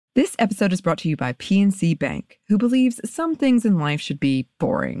This episode is brought to you by PNC Bank, who believes some things in life should be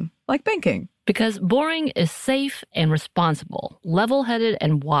boring, like banking. Because boring is safe and responsible, level-headed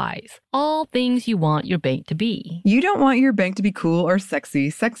and wise. All things you want your bank to be. You don't want your bank to be cool or sexy.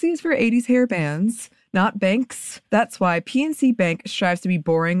 Sexy is for 80s hair bands, not banks. That's why PNC Bank strives to be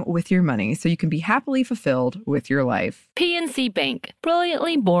boring with your money so you can be happily fulfilled with your life. PNC Bank,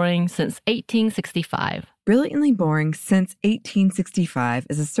 brilliantly boring since 1865. Brilliantly Boring Since 1865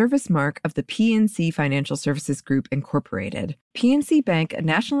 is a service mark of the PNC Financial Services Group, Incorporated. PNC Bank, a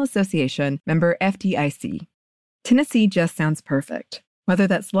National Association, member FDIC. Tennessee just sounds perfect, whether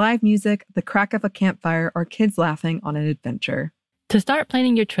that's live music, the crack of a campfire, or kids laughing on an adventure. To start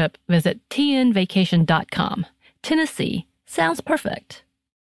planning your trip, visit tnvacation.com. Tennessee sounds perfect.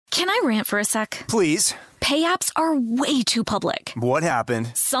 Can I rant for a sec? Please. Pay apps are way too public. What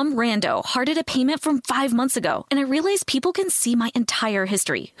happened? Some rando hearted a payment from 5 months ago, and I realized people can see my entire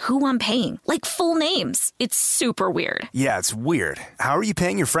history, who I'm paying, like full names. It's super weird. Yeah, it's weird. How are you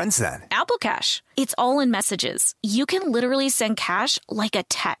paying your friends then? Apple Cash. It's all in messages. You can literally send cash like a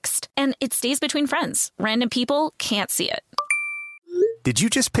text, and it stays between friends. Random people can't see it. Did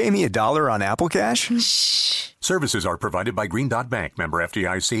you just pay me $1 on Apple Cash? Shh. Services are provided by Green Dot Bank, member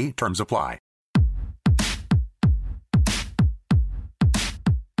FDIC. Terms apply.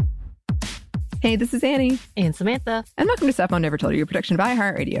 Hey, this is Annie. And Samantha. And welcome to Stuff Mom Never Told You, a production by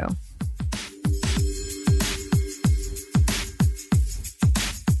iHeartRadio.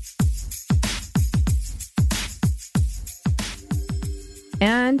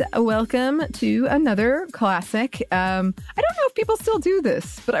 And welcome to another classic. I don't know if people still do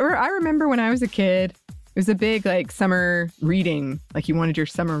this, but I remember when I was a kid, it was a big summer reading, like you wanted your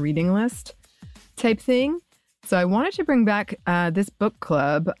summer reading list type thing. So I wanted to bring back this book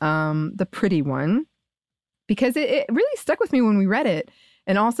club, The Pretty One, because it really stuck with me when we read it.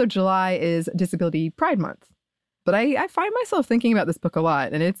 And also July is Disability Pride Month. But I find myself thinking about this book a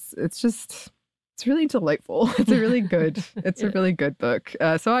lot, and it's really delightful. It's a really good, a really good book.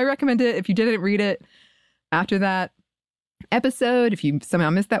 So I recommend it if you didn't read it after that episode, if you somehow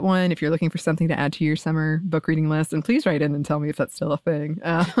missed that one, if you're looking for something to add to your summer book reading list, and please write in and tell me if that's still a thing.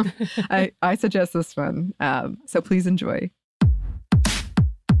 I suggest this one. So please enjoy.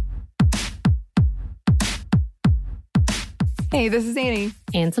 Hey, this is Annie.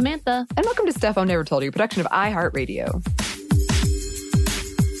 And Samantha. And welcome to Stuff Mom Never Told You, a production of iHeartRadio.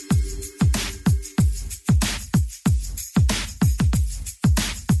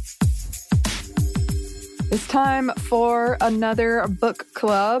 It's time for another book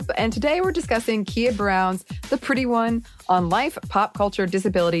club, and today we're discussing Kia Brown's The Pretty One on life, pop culture,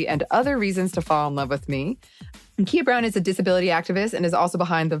 disability, and other reasons to fall in love with me. And Kia Brown is a disability activist and is also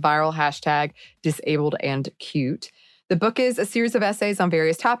behind the viral hashtag #DisabledAndCute. The book is a series of essays on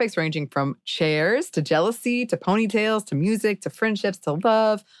various topics ranging from chairs to jealousy to ponytails to music to friendships to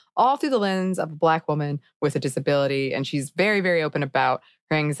love, all through the lens of a Black woman with a disability. And she's very, very open about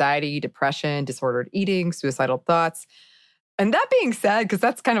her anxiety, depression, disordered eating, suicidal thoughts. And that being said, because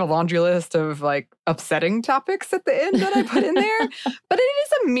that's kind of a laundry list of upsetting topics at the end that I put in there, but it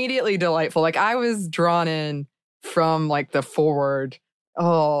is immediately delightful. I was drawn in from the forward.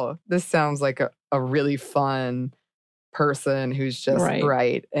 Oh, this sounds like a really fun person who's just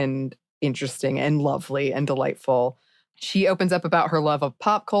bright and interesting and lovely and delightful. She opens up about her love of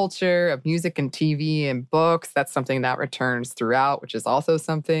pop culture, of music and TV and books. That's something that returns throughout, which is also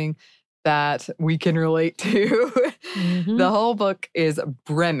something that we can relate to. Mm-hmm. The whole book is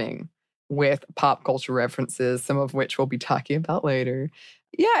brimming with pop culture references, some of which we'll be talking about later.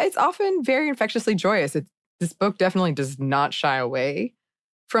 Yeah, it's often very infectiously joyous. This book definitely does not shy away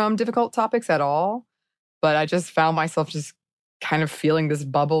from difficult topics at all. But I just found myself just kind of feeling this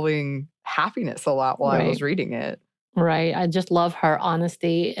bubbling happiness a lot while I was reading it. Right. I just love her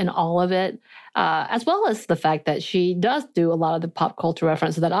honesty in all of it, as well as the fact that she does do a lot of the pop culture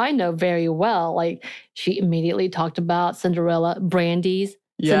references that I know very well. She immediately talked about Cinderella, Brandy's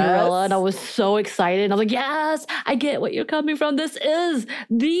Cinderella, and I was so excited. And I was like, yes, I get what you're coming from. This is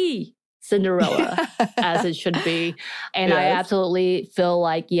the Cinderella, as it should be. And I absolutely feel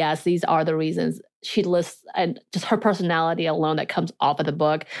like, yes, these are the reasons. She lists, and just her personality alone that comes off of the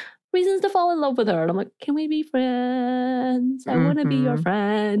book, reasons to fall in love with her. And I'm like, can we be friends? I want to be your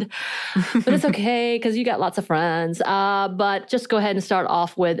friend. But it's okay because you got lots of friends. But just go ahead and start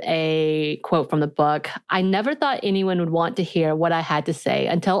off with a quote from the book. I never thought anyone would want to hear what I had to say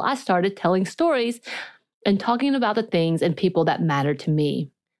until I started telling stories and talking about the things and people that mattered to me.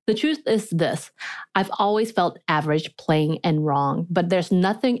 The truth is this. I've always felt average, plain, and wrong, but there's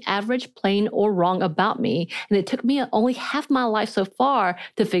nothing average, plain, or wrong about me. And it took me only half my life so far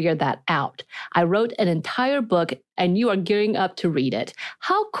to figure that out. I wrote an entire book and you are gearing up to read it.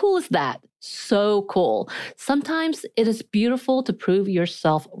 How cool is that? So cool. Sometimes it is beautiful to prove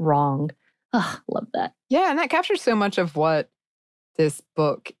yourself wrong. Love that. Yeah, and that captures so much of what this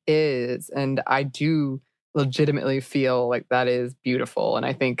book is. And I do legitimately feel like that is beautiful. And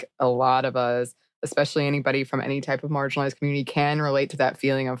I think a lot of us, especially anybody from any type of marginalized community, can relate to that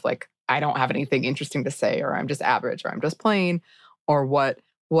feeling of like, I don't have anything interesting to say, or I'm just average, or I'm just plain, or what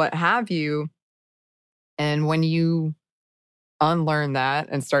have you. And when you unlearn that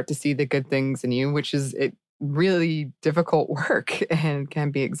and start to see the good things in you, which is really difficult work and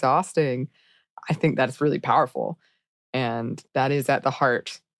can be exhausting, I think that's really powerful. And that is at the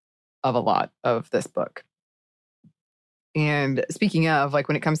heart of a lot of this book. And speaking of, like,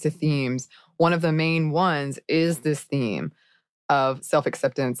 when it comes to themes, one of the main ones is this theme of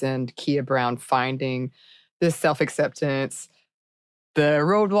self-acceptance and Kia Brown finding this self-acceptance, the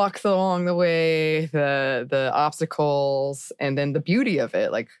roadblocks along the way, the obstacles, and then the beauty of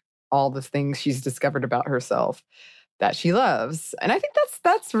it, like all the things she's discovered about herself that she loves. And I think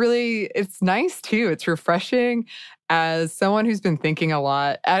that's really, it's nice too. It's refreshing as someone who's been thinking a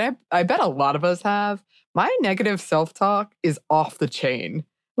lot. And I bet a lot of us have. My negative self-talk is off the chain.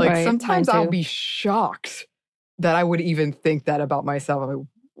 Like sometimes I'll be shocked that I would even think that about myself. I'm like,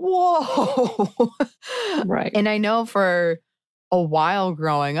 whoa. Right. And I know for a while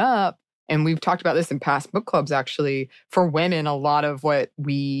growing up, and we've talked about this in past book clubs actually, for women, a lot of what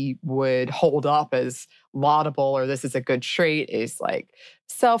we would hold up as laudable or this is a good trait is like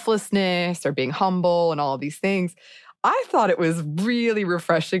selflessness or being humble and all of these things. I thought it was really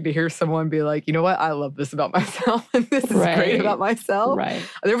refreshing to hear someone be like, you know what, I love this about myself and this is great about myself. Right.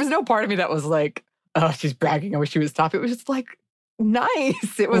 There was no part of me that was like, oh, she's bragging. I wish she would stop. It was just like,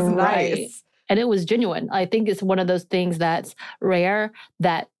 nice. It was nice. And it was genuine. I think it's one of those things that's rare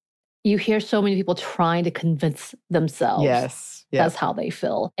that you hear so many people trying to convince themselves. Yes. That's how they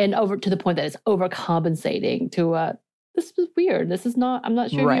feel. And over to the point that it's overcompensating to, this is weird. This is not, I'm not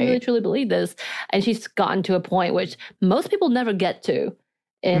sure if you really truly believe this. And she's gotten to a point which most people never get to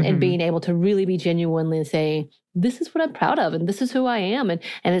in being able to really be genuinely saying, this is what I'm proud of and this is who I am. And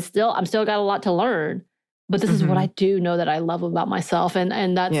it's still, I'm still got a lot to learn. But this is what I do know that I love about myself.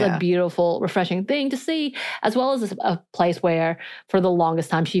 And that's a beautiful, refreshing thing to see, as well as a place where for the longest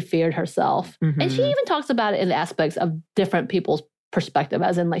time she feared herself. And she even talks about it in the aspects of different people's perspective,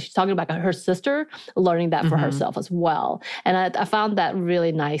 as in like she's talking about her sister learning that for herself as well. And I found that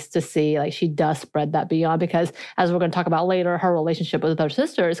really nice to see, like she does spread that beyond, because as we're going to talk about later, her relationship with her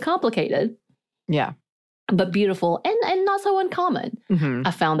sister is complicated. Yeah. But beautiful and not so uncommon.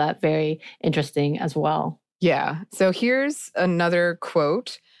 I found that very interesting as well. Yeah. So here's another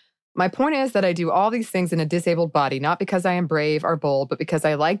quote. My point is that I do all these things in a disabled body, not because I am brave or bold, but because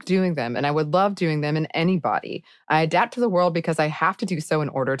I like doing them and I would love doing them in any body. I adapt to the world because I have to do so in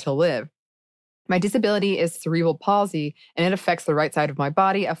order to live. My disability is cerebral palsy, and it affects the right side of my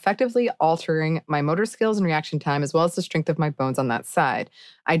body, effectively altering my motor skills and reaction time, as well as the strength of my bones on that side.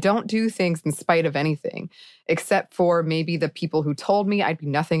 I don't do things in spite of anything, except for maybe the people who told me I'd be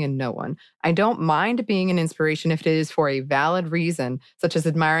nothing and no one. I don't mind being an inspiration if it is for a valid reason, such as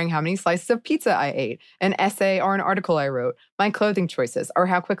admiring how many slices of pizza I ate, an essay or an article I wrote, my clothing choices, or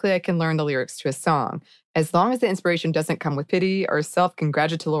how quickly I can learn the lyrics to a song. As long as the inspiration doesn't come with pity or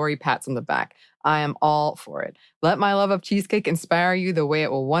self-congratulatory pats on the back, I am all for it. Let my love of cheesecake inspire you the way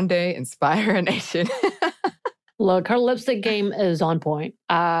it will one day inspire a nation. Look, her lipstick game is on point.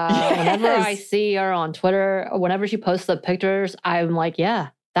 Whenever I see her on Twitter, whenever she posts the pictures, I'm like, yeah,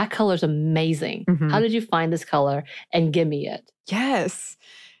 that color's amazing. How did you find this color? And give me it. Yes.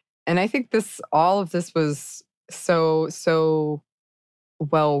 And I think all of this was so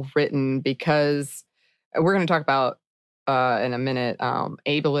well written, because we're going to talk about in a minute,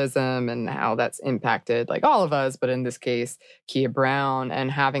 ableism and how that's impacted like all of us, but in this case, Kia Brown,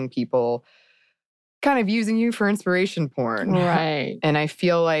 and having people kind of using you for inspiration porn. Right. And I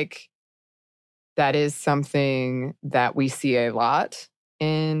feel like that is something that we see a lot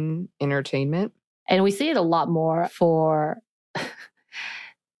in entertainment. And we see it a lot more for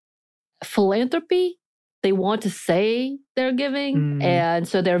philanthropy. They want to say they're giving. And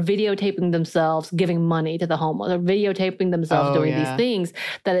so they're videotaping themselves giving money to the homeless. They're videotaping themselves doing these things.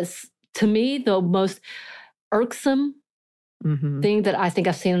 That is, to me, the most irksome thing that I think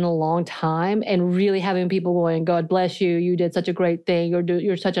I've seen in a long time. And really having people going, God bless you. You did such a great thing.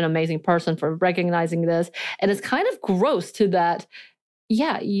 You're such an amazing person for recognizing this. And it's kind of gross to that.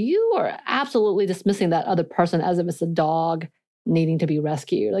 yeah, you are absolutely dismissing that other person as if it's a dog needing to be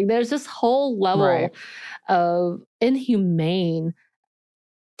rescued. Like there's this whole level of inhumane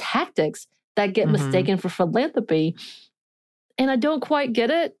tactics that get mistaken for philanthropy. And I don't quite get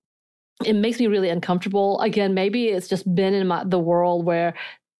it. It makes me really uncomfortable. Again, maybe it's just been in the world where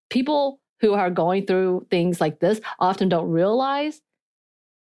people who are going through things like this often don't realize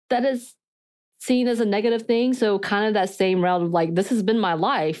that it's seen as a negative thing. So kind of that same realm of like, this has been my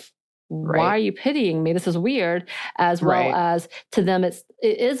life. Why are you pitying me? This is weird. As well as to them, it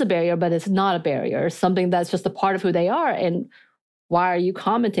is a barrier, but it's not a barrier. It's something that's just a part of who they are. And why are you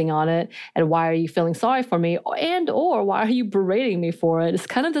commenting on it? And why are you feeling sorry for me? Or why are you berating me for it? It's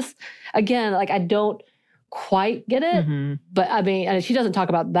kind of this, again, like I don't quite get it. But I mean, and she doesn't talk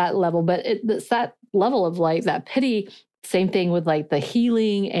about that level, but it's that level of like that pity. Same thing with like the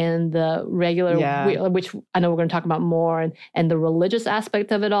healing and the regular, which I know we're going to talk about more, and the religious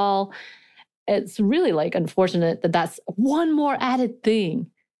aspect of it all. It's really like unfortunate that that's one more added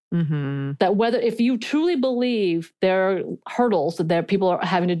thing. That if you truly believe there are hurdles that people are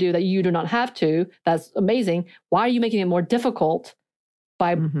having to do that you do not have to, that's amazing. Why are you making it more difficult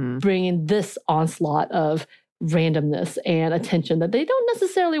by bringing this onslaught of randomness and attention that they don't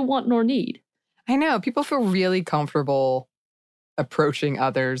necessarily want nor need? I know. People feel really comfortable approaching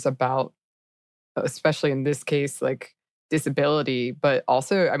others about, especially in this case, like disability, but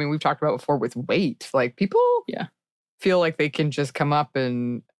also, I mean, we've talked about before with weight. Like people feel like they can just come up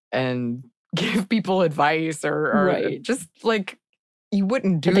and give people advice or just like, you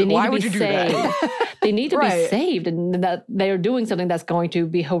wouldn't do it. Why would you do that? They need to be saved, and that they're doing something that's going to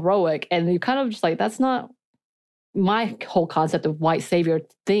be heroic. And you kind of just like, that's not my whole concept of white savior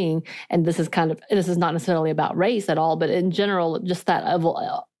thing. And this is not necessarily about race at all, but in general, just that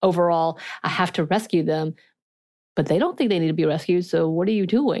overall, I have to rescue them, but they don't think they need to be rescued. So what are you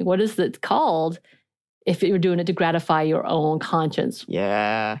doing? What is it called if you're doing it to gratify your own conscience?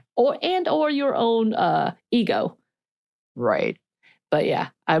 Yeah. Or your own ego. Right. But yeah,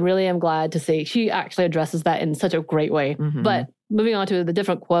 I really am glad to see she actually addresses that in such a great way. But moving on to the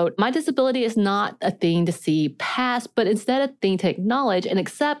different quote, my disability is not a thing to see past, but instead a thing to acknowledge and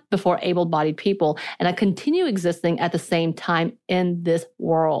accept before able-bodied people. And I continue existing at the same time in this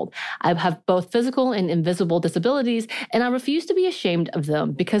world. I have both physical and invisible disabilities, and I refuse to be ashamed of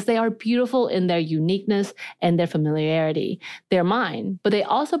them because they are beautiful in their uniqueness and their familiarity. They're mine, but they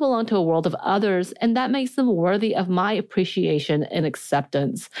also belong to a world of others, and that makes them worthy of my appreciation and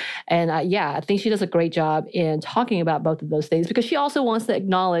acceptance. And I think she does a great job in talking about both of those things, because she also wants to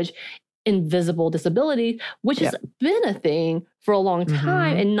acknowledge invisible disability, which has been a thing for a long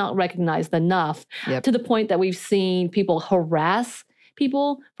time and not recognized enough, to the point that we've seen people harass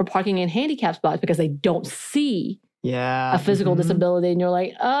people for parking in handicap spots because they don't see a physical disability. And you're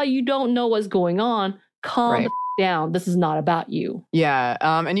like, you don't know what's going on. Calm down. This is not about you. Yeah.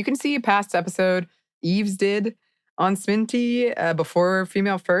 And you can see a past episode Eves did on SMNTY before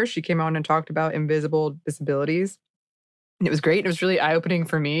Female First. She came on and talked about invisible disabilities. And it was great. It was really eye-opening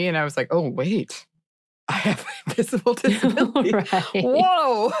for me. And I was like, oh, wait, I have invisible disability.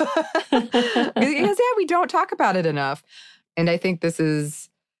 Whoa. Because, we don't talk about it enough. And I think this is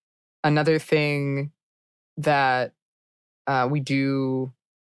another thing that I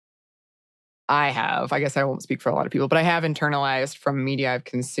guess I won't speak for a lot of people, but I have internalized from media I've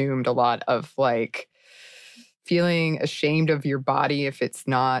consumed a lot of like feeling ashamed of your body if it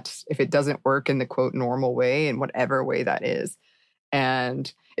doesn't work in the quote normal way, in whatever way that is.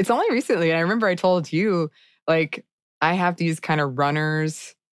 And it's only recently, and I remember I told you, like, I have these kind of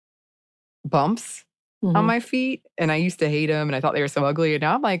runner's bumps on my feet, and I used to hate them, and I thought they were so ugly. And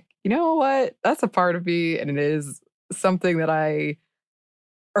now I'm like, you know what? That's a part of me, and it is something that I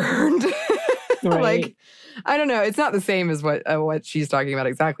earned. Like, I don't know. It's not the same as what she's talking about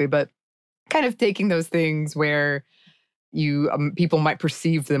exactly, but kind of taking those things where you people might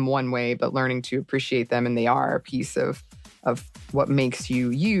perceive them one way, but learning to appreciate them, and they are a piece of what makes you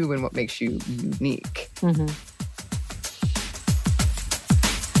you and what makes you unique.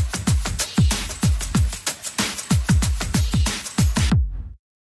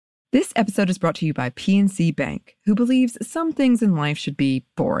 This episode is brought to you by PNC Bank, who believes some things in life should be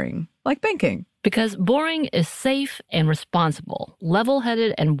boring, like banking. Because boring is safe and responsible,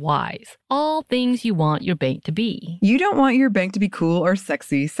 level-headed and wise. All things you want your bank to be. You don't want your bank to be cool or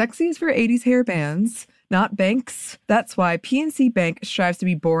sexy. Sexy is for 80s hair bands, not banks. That's why PNC Bank strives to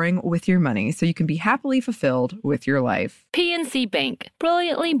be boring with your money so you can be happily fulfilled with your life. PNC Bank,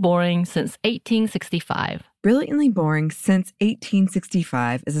 brilliantly boring since 1865. Brilliantly Boring Since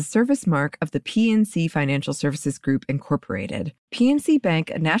 1865 is a service mark of the PNC Financial Services Group, Incorporated. PNC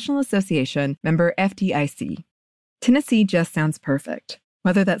Bank, a National Association, member FDIC. Tennessee just sounds perfect.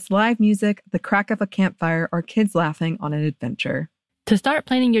 Whether that's live music, the crack of a campfire, or kids laughing on an adventure. To start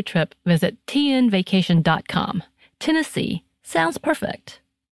planning your trip, visit tnvacation.com. Tennessee sounds perfect.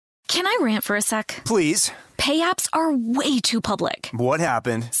 Can I rant for a sec? Please. Pay apps are way too public. What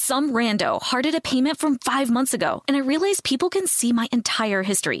happened? Some rando hearted a payment from 5 months ago, and I realized people can see my entire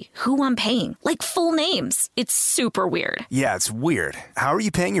history, who I'm paying, like full names. It's super weird. Yeah, it's weird. How are you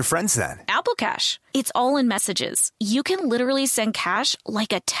paying your friends then? Apple Cash. It's all in messages. You can literally send cash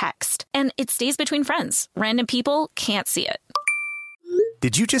like a text, and it stays between friends. Random people can't see it.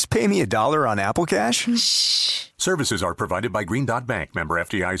 Did you just pay me $1 on Apple Cash? Shh. Services are provided by Green Dot Bank. Member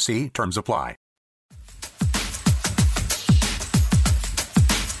FDIC. Terms apply.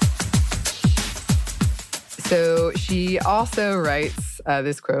 So she also writes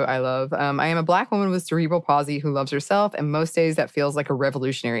this quote I love. I am a Black woman with cerebral palsy who loves herself, and most days that feels like a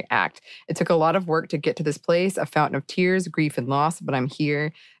revolutionary act. It took a lot of work to get to this place, a fountain of tears, grief, and loss, but I'm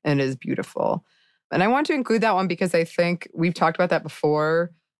here, and it is beautiful. And I want to include that one because I think we've talked about that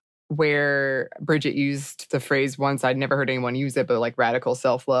before, where Bridget used the phrase once, I'd never heard anyone use it, but like radical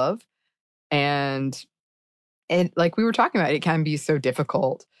self-love. And it, like we were talking about, it can be so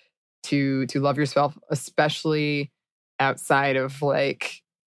difficult to love yourself, especially outside of like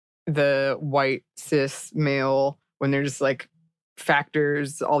the white cis male, when there's like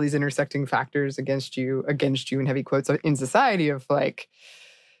factors, all these intersecting factors against you in heavy quotes in society of like,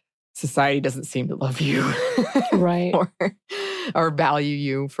 society doesn't seem to love you. Right. or value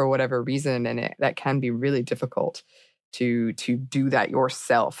you for whatever reason. And that can be really difficult to do that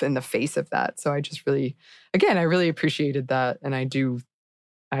yourself in the face of that. So I just really, again, I really appreciated that. And I do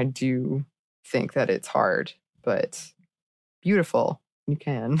think that it's hard, but beautiful. You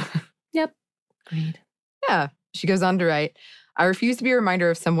can. Yep. Agreed. Yeah. She goes on to write, I refuse to be a reminder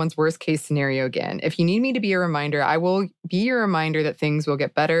of someone's worst case scenario again. If you need me to be a reminder, I will be your reminder that things will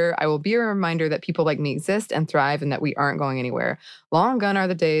get better. I will be a reminder that people like me exist and thrive and that we aren't going anywhere. Long gone are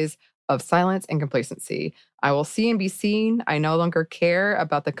the days of silence and complacency. I will see and be seen. I no longer care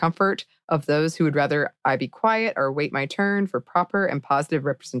about the comfort of those who would rather I be quiet or wait my turn for proper and positive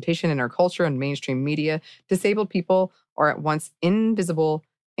representation in our culture and mainstream media. Disabled people are at once invisible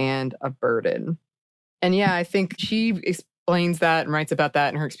and a burden. And yeah, I think she explains that and writes about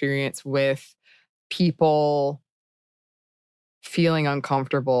that in her experience with people feeling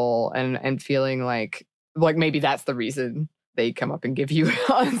uncomfortable and feeling like maybe that's the reason they come up and give you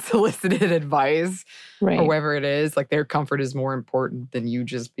unsolicited advice, Right. or whatever it is. Like their comfort is more important than you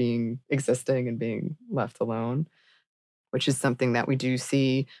just existing and being left alone, which is something that we do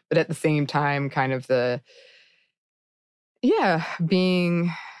see. But at the same time, kind of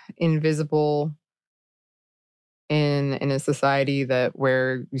being invisible in a society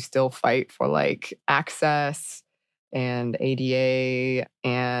where you still fight for like access and ADA,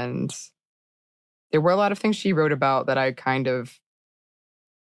 and there were a lot of things she wrote about that I kind of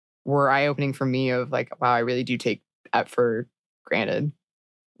were eye-opening for me of like, wow, I really do take that for granted.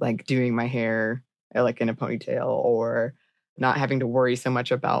 Like doing my hair like in a ponytail, or not having to worry so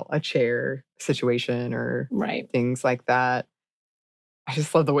much about a chair situation or Right. things like that. I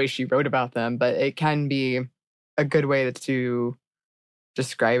just love the way she wrote about them, but it can be a good way to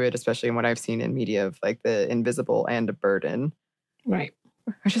describe it, especially in what I've seen in media of like the invisible and a burden. Right.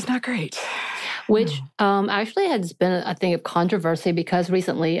 Which is not great. Which actually has been a thing of controversy because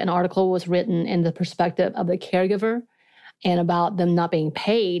recently an article was written in the perspective of the caregiver and about them not being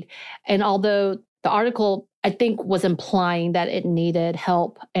paid. And although the article, I think, was implying that it needed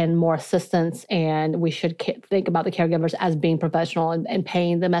help and more assistance, and we should think about the caregivers as being professional and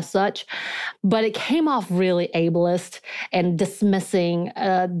paying them as such. But it came off really ableist and dismissing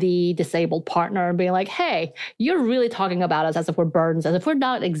the disabled partner and being like, hey, you're really talking about us as if we're burdens, as if we're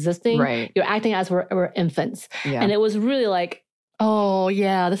not existing. Right. You're acting as we're infants. Yeah. And it was really like, oh,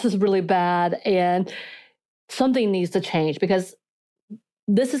 yeah, this is really bad. And something needs to change because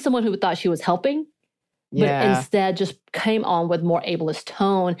this is someone who thought she was helping, but instead just came on with more ableist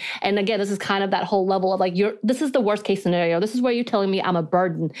tone. And again, this is kind of that whole level of like, this is the worst case scenario. This is where you're telling me I'm a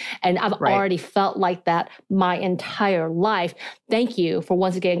burden. And I've already felt like that my entire life. Thank you for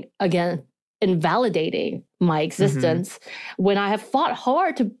once again, invalidating my existence when I have fought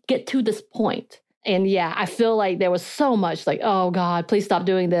hard to get to this point. And yeah, I feel like there was so much like, oh God, please stop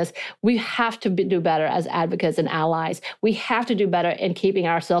doing this. We have to do better as advocates and allies. We have to do better in keeping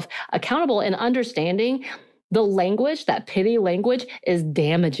ourselves accountable and understanding the language, that pity language, is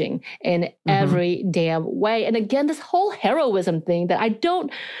damaging in every damn way. And again, this whole heroism thing that I don't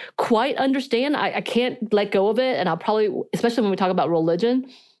quite understand, I can't let go of it. And I'll probably, especially when we talk about religion,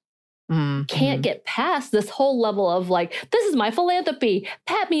 can't get past this whole level of like, this is my philanthropy.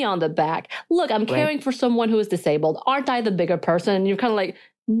 Pat me on the back. Look, I'm caring for someone who is disabled. Aren't I the bigger person? And you're kind of like,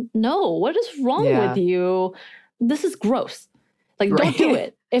 no, what is wrong with you? This is gross. Like, don't do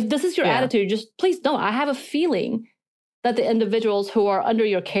it. If this is your attitude, just please don't. I have a feeling that the individuals who are under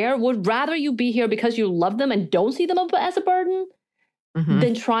your care would rather you be here because you love them and don't see them as a burden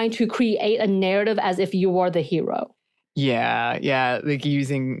than trying to create a narrative as if you are the hero. Yeah. Like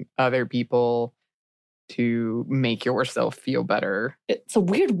using other people to make yourself feel better. It's a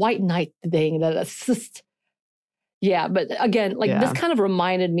weird white knight thing that it's just, but again, like this kind of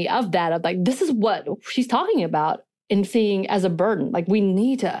reminded me of that, of like, this is what she's talking about and seeing as a burden. Like, we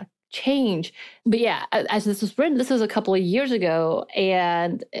need to change. But yeah, as this was written, this was a couple of years ago,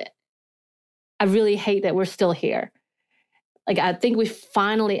 and I really hate that we're still here. Like, I think we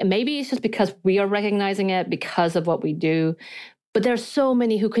finally, and maybe it's just because we are recognizing it because of what we do, but there's so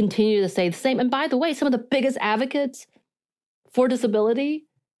many who continue to say the same. And by the way, some of the biggest advocates for disability,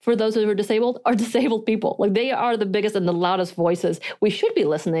 for those who are disabled people. Like, they are the biggest and the loudest voices. We should be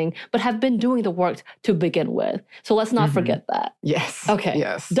listening, but have been doing the work to begin with. So let's not forget that. Yes. Okay.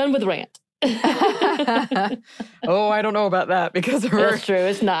 Yes. Done with rant. Oh, I don't know about that, because That's true.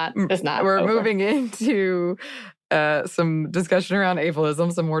 It's not. We're over. moving into some discussion around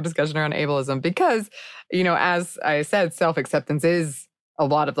ableism, some more discussion around ableism, because, as I said, self-acceptance is a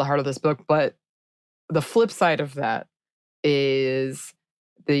lot of the heart of this book. But the flip side of that is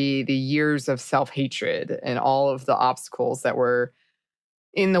the years of self-hatred and all of the obstacles that were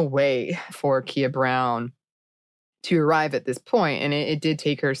in the way for Kia Brown to arrive at this point. And it did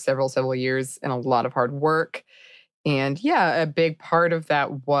take her several years and a lot of hard work. And a big part of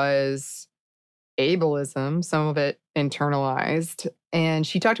that was ableism, some of it internalized. And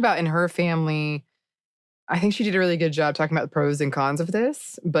she talked about in her family, I think she did a really good job talking about the pros and cons of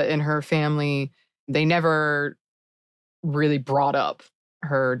this, but in her family, they never really brought up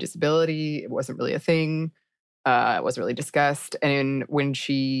her disability. It wasn't really a thing. It wasn't really discussed. And when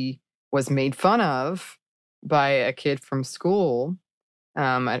she was made fun of by a kid from school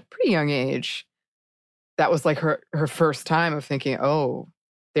at a pretty young age, that was like her first time of thinking, oh,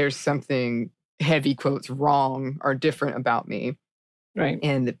 there's something heavy quotes wrong or different about me. Right.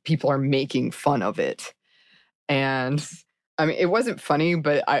 And that people are making fun of it. And I mean, it wasn't funny,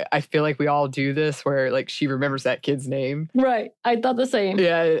 but I feel like we all do this where like she remembers that kid's name. Right. I thought the same.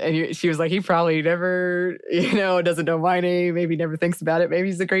 Yeah. And she was like, he probably never, doesn't know my name. Maybe never thinks about it. Maybe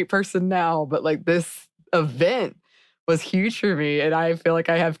he's a great person now. But like this event was huge for me. And I feel like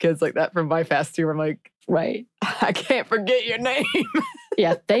I have kids like that from my fast too. Where I'm like, right. I can't forget your name.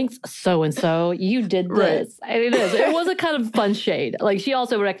 Yeah, thanks, so-and-so. You did this. Right. And it was a kind of fun shade. Like, she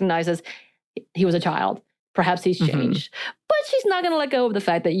also recognizes he was a child. Perhaps he's changed. But she's not going to let go of the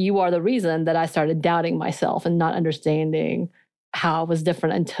fact that you are the reason that I started doubting myself and not understanding how I was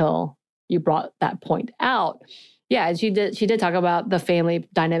different until you brought that point out. Yeah, and she did talk about the family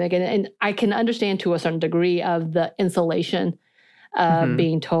dynamic. And I can understand to a certain degree of the insulation of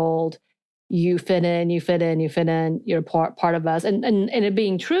being told, you fit in, you're part of us. And it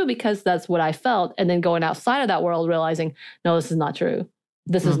being true because that's what I felt. And then going outside of that world, realizing, no, this is not true.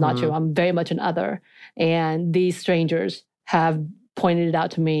 This is not true. I'm very much an other. And these strangers have pointed it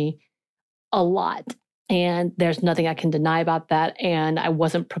out to me a lot. And there's nothing I can deny about that. And I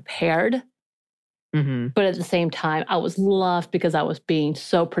wasn't prepared. But at the same time, I was loved because I was being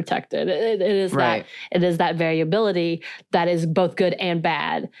so protected. It is that variability that is both good and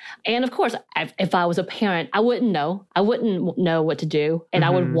bad. And of course, if I was a parent, I wouldn't know. I wouldn't know what to do. And I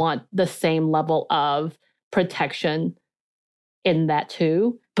would want the same level of protection in that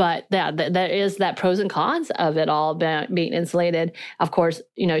too. But there is that pros and cons of it all being insulated. Of course,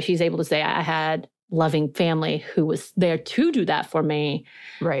 she's able to say, I had loving family who was there to do that for me.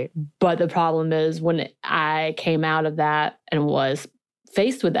 Right. But the problem is when I came out of that and was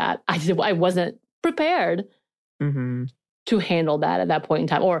faced with that, I wasn't prepared to handle that at that point in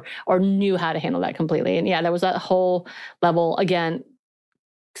time or knew how to handle that completely. And there was that whole level. Again,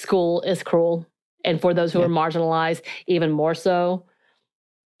 school is cruel. And for those who are marginalized, even more so.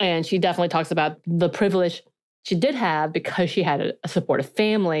 And she definitely talks about the privilege she did have because she had a supportive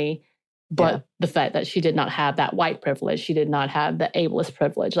family. But the fact that she did not have that white privilege, she did not have the ableist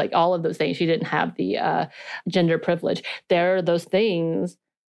privilege, like all of those things. She didn't have the gender privilege. There are those things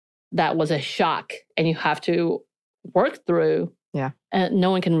that was a shock and you have to work through. Yeah. And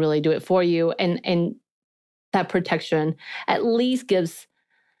no one can really do it for you. And that protection at least gives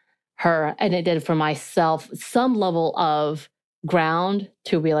her, and it did for myself, some level of ground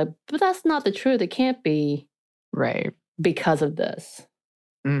to be like, but that's not the truth. It can't be Right. because of this.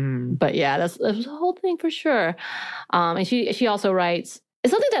 Mm-hmm. But yeah, that's the whole thing for sure. And she also writes,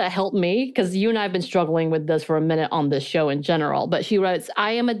 it's something that helped me because you and I have been struggling with this for a minute on this show in general. But she writes,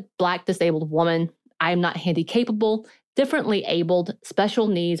 I am a Black disabled woman. I am not handy-capable, differently abled, special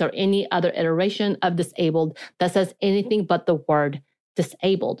needs, or any other iteration of disabled that says anything but the word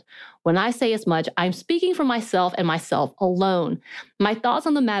disabled. When I say as much, I'm speaking for myself and myself alone. My thoughts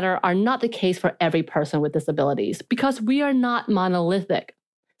on the matter are not the case for every person with disabilities because we are not monolithic.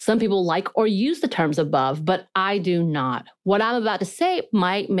 Some people like or use the terms above, but I do not. What I'm about to say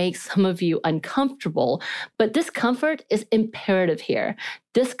might make some of you uncomfortable, but discomfort is imperative here.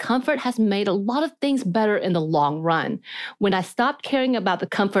 Discomfort has made a lot of things better in the long run. When I stopped caring about the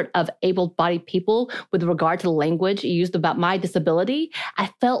comfort of able-bodied people with regard to the language used about my disability, I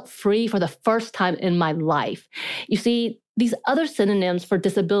felt free for the first time in my life. You see, these other synonyms for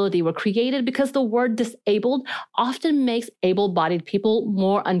disability were created because the word disabled often makes able-bodied people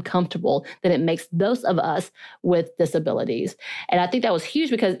more uncomfortable than it makes those of us with disabilities. And I think that was huge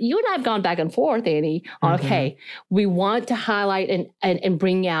because you and I have gone back and forth, Annie, on, okay, we want to highlight and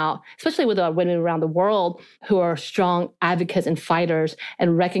bring out, especially with our women around the world who are strong advocates and fighters,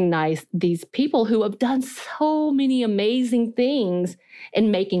 and recognize these people who have done so many amazing things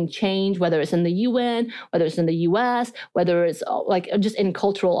in making change, whether it's in the UN, whether it's in the US, whether it's like just in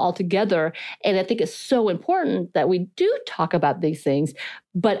cultural altogether. And I think it's so important that we do talk about these things.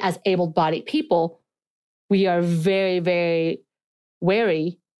 But as able-bodied people, we are very, very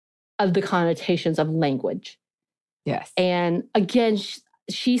wary of the connotations of language. Yes. And again,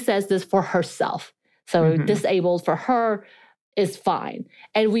 she says this for herself. So disabled for her is fine.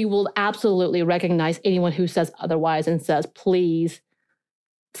 And we will absolutely recognize anyone who says otherwise and says, please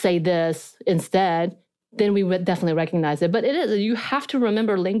say this instead, then we would definitely recognize it. But it is, you have to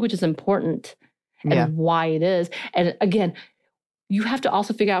remember language is important and why it is. And again, you have to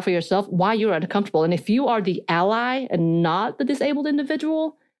also figure out for yourself why you're uncomfortable. And if you are the ally and not the disabled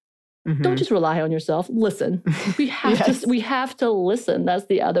individual, don't just rely on yourself. Listen. We have to listen. That's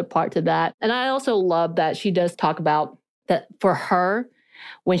the other part to that. And I also love that she does talk about that for her,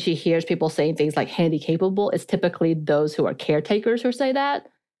 when she hears people saying things like handy-capable, it's typically those who are caretakers who say that.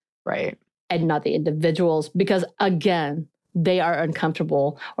 Right. And not the individuals, because again, they are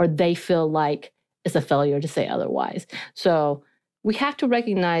uncomfortable or they feel like it's a failure to say otherwise. So we have to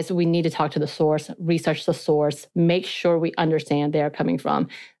recognize we need to talk to the source, research the source, make sure we understand they're coming from.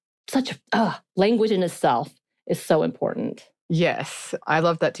 Language in itself is so important. Yes, I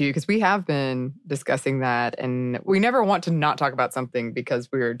love that too, because we have been discussing that, and we never want to not talk about something because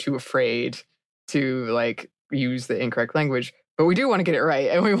we're too afraid to like use the incorrect language. But we do want to get it right,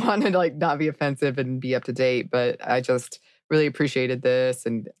 and we want to like not be offensive and be up to date. But I just really appreciated this.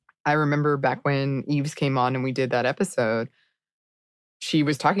 And I remember back when Eves came on and we did that episode, she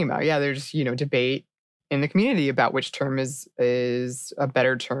was talking about, there's, debate in the community about which term is a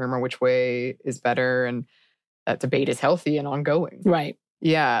better term or which way is better. And that debate is healthy and ongoing. Right.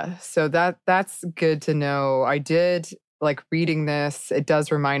 Yeah. So that's good to know. I did like reading this. It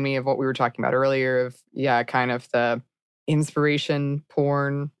does remind me of what we were talking about earlier of, kind of the inspiration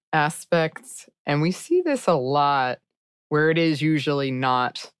porn aspects. And we see this a lot where it is usually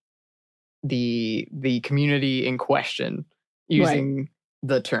not the community in question using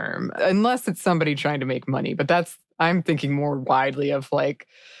the term, unless it's somebody trying to make money. But I'm thinking more widely of like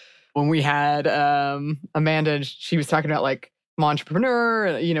when we had Amanda, she was talking about like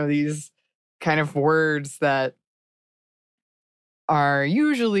entrepreneur, these kind of words that are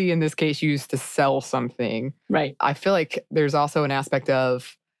usually in this case used to sell something. Right. I feel like there's also an aspect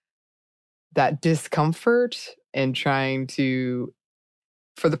of that discomfort and trying to,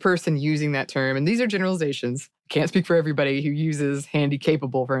 for the person using that term, and these are generalizations, can't speak for everybody who uses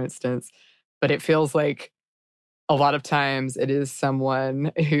handy-capable, for instance, but it feels like a lot of times it is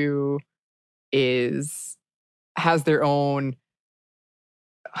someone who has their own,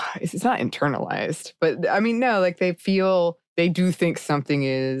 it's not internalized, but I mean, no, like they do think something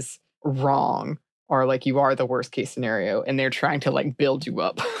is wrong or like you are the worst case scenario and they're trying to like build you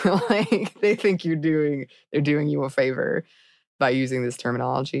up. Like they think they're doing you a favor by using this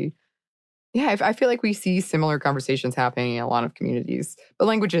terminology. Yeah, I feel like we see similar conversations happening in a lot of communities, but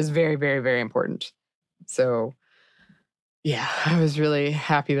language is very, very, very important. So yeah, I was really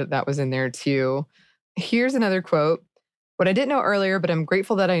happy that was in there too. Here's another quote. What I didn't know earlier, but I'm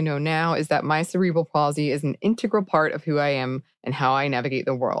grateful that I know now, is that my cerebral palsy is an integral part of who I am and how I navigate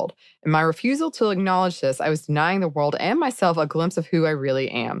the world. In my refusal to acknowledge this, I was denying the world and myself a glimpse of who I really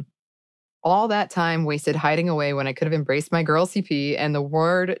am. All that time wasted hiding away when I could have embraced my girl CP and the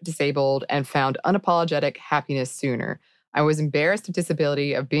word disabled and found unapologetic happiness sooner. I was embarrassed of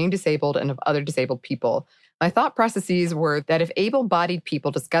disability, of being disabled, and of other disabled people. My thought processes were that if able-bodied people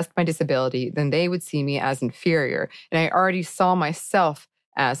discussed my disability, then they would see me as inferior, and I already saw myself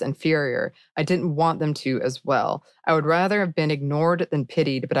as inferior. I didn't want them to as well. I would rather have been ignored than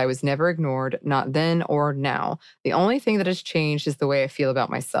pitied, but I was never ignored, not then or now. The only thing that has changed is the way I feel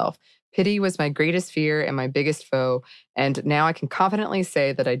about myself. Pity was my greatest fear and my biggest foe, and now I can confidently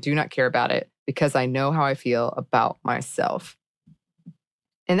say that I do not care about it because I know how I feel about myself.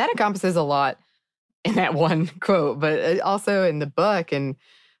 And that encompasses a lot in that one quote, but also in the book and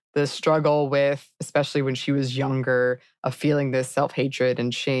the struggle with, especially when she was younger, of feeling this self-hatred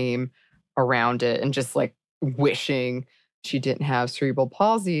and shame around it and just like wishing she didn't have cerebral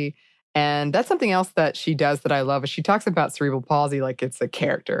palsy. And that's something else that she does that I love. Is she talks about cerebral palsy like it's a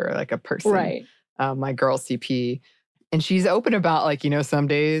character, like a person, Right. My girl CP. And she's open about like, some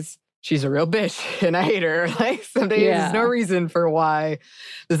days she's a real bitch and I hate her. Like some days there's no reason for why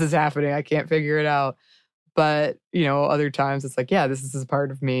this is happening. I can't figure it out. But, other times it's like, yeah, this is a part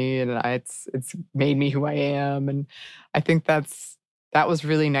of me and it's made me who I am. And I think that was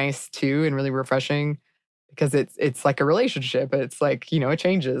really nice too and really refreshing because it's like a relationship. It's like, it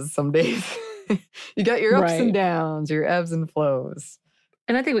changes some days. You got your ups and downs, your ebbs and flows.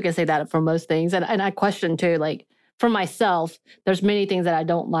 And I think we can say that for most things. And I question too, like for myself, there's many things that I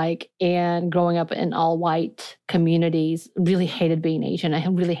don't like. And growing up in all white communities, really hated being Asian. I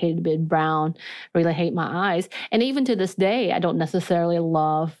really hated being brown, really hate my eyes. And even to this day, I don't necessarily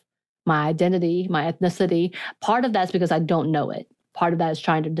love my identity, my ethnicity. Part of that's because I don't know it. Part of that is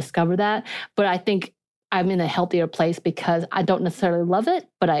trying to discover that. But I think I'm in a healthier place because I don't necessarily love it,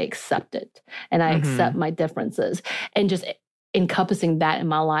 but I accept it. And I accept my differences. And just encompassing that in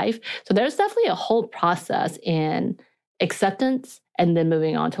my life. So there's definitely a whole process in acceptance and then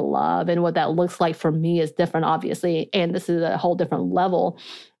moving on to love. And what that looks like for me is different, obviously. And this is a whole different level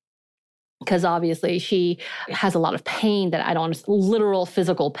because obviously she has a lot of pain that I don't understand, literal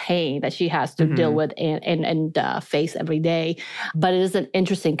physical pain that she has to deal with and face every day. But it is an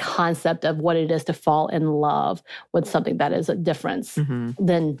interesting concept of what it is to fall in love with something that is a difference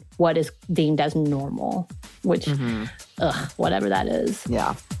than what is deemed as normal, which, whatever that is.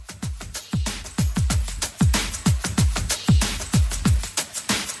 Yeah.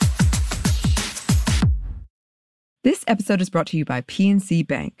 This episode is brought to you by PNC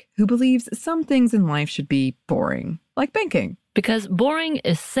Bank, who believes some things in life should be boring, like banking. Because boring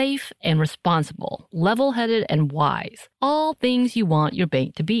is safe and responsible, level-headed and wise. All things you want your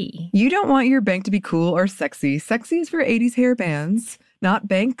bank to be. You don't want your bank to be cool or sexy. Sexy is for 80s hair bands, not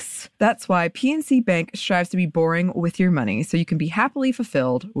banks. That's why PNC Bank strives to be boring with your money so you can be happily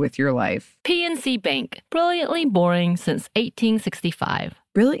fulfilled with your life. PNC Bank, brilliantly boring since 1865.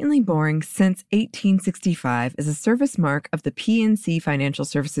 Brilliantly Boring Since 1865 is a service mark of the PNC Financial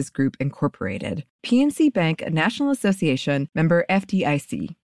Services Group, Incorporated. PNC Bank, a National Association, member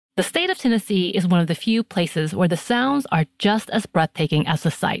FDIC. The state of Tennessee is one of the few places where the sounds are just as breathtaking as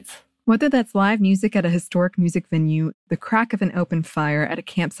the sights. Whether that's live music at a historic music venue, the crack of an open fire at a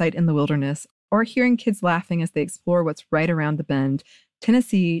campsite in the wilderness, or hearing kids laughing as they explore what's right around the bend,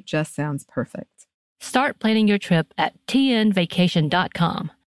 Tennessee just sounds perfect. Start planning your trip at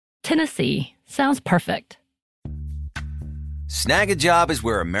tnvacation.com. Tennessee sounds perfect. Snag a Job is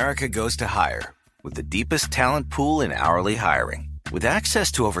where America goes to hire, with the deepest talent pool in hourly hiring. With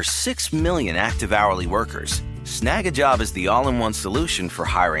access to over 6 million active hourly workers, Snag a Job is the all-in-one solution for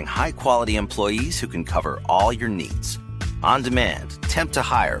hiring high-quality employees who can cover all your needs. On demand, temp to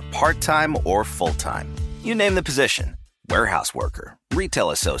hire, part-time or full-time. You name the position. Warehouse worker,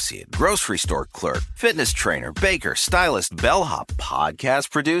 retail associate, grocery store clerk, fitness trainer, baker, stylist, bellhop,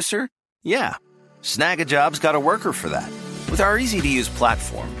 podcast producer. Yeah, Snag a Job's got a worker for that. With our easy-to-use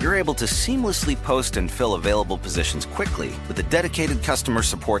platform, you're able to seamlessly post and fill available positions quickly with a dedicated customer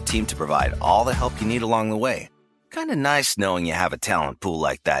support team to provide all the help you need along the way. Kind of nice knowing you have a talent pool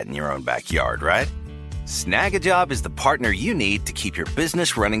like that in your own backyard, right? Snag a Job is the partner you need to keep your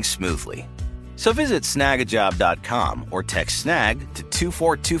business running smoothly. So visit snagajob.com or text SNAG to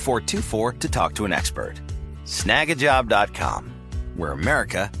 242424 to talk to an expert. Snagajob.com, where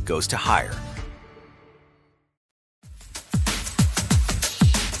America goes to hire.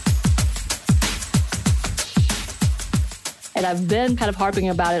 and I've been kind of harping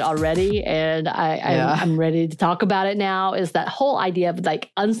about it already, and I'm ready to talk about it now, is that whole idea of like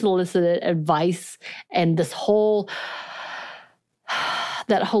unsolicited advice and this whole,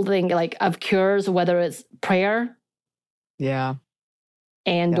 that whole thing like of cures, whether it's prayer. Yeah.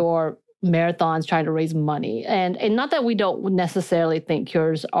 And or marathons trying to raise money. And not that we don't necessarily think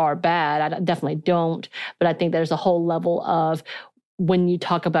cures are bad. I definitely don't. But I think there's a whole level of when you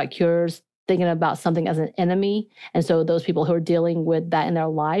talk about cures, thinking about something as an enemy. And so those people who are dealing with that in their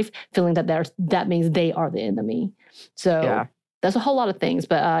life, feeling that that means they are the enemy. So there's a whole lot of things.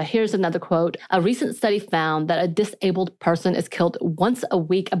 But here's another quote. A recent study found that a disabled person is killed once a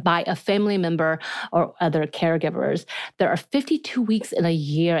week by a family member or other caregivers. There are 52 weeks in a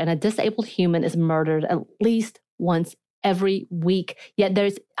year, and a disabled human is murdered at least once every week. Yet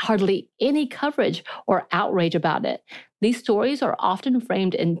there's hardly any coverage or outrage about it. These stories are often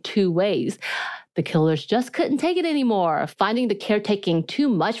framed in two ways. The killers just couldn't take it anymore, finding the caretaking too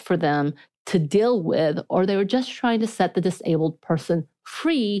much for them to deal with, or they were just trying to set the disabled person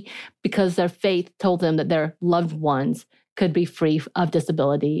free because their faith told them that their loved ones could be free of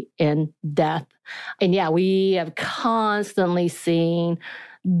disability and death. And yeah, we have constantly seen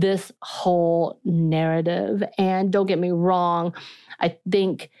this whole narrative. And don't get me wrong, I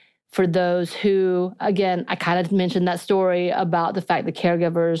think for those who, again, I kind of mentioned that story about the fact that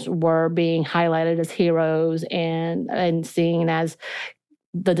caregivers were being highlighted as heroes and seen as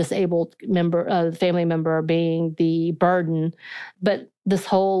the disabled member, family member being the burden. But this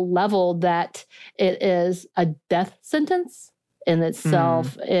whole level that it is a death sentence in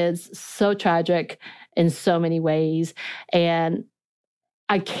itself is so tragic in so many ways. And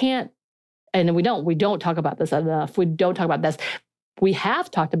I can't, and we don't talk about this enough. We don't talk about this. We have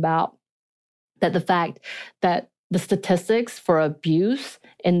talked about that the fact that the statistics for abuse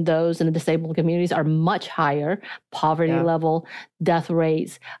in those in the disabled communities are much higher. Poverty level, death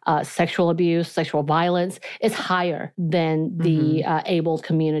rates, sexual abuse, sexual violence is higher than the abled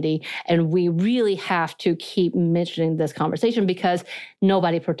community. And we really have to keep mentioning this conversation because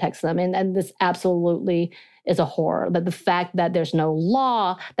nobody protects them. And this absolutely is a horror. That the fact that there's no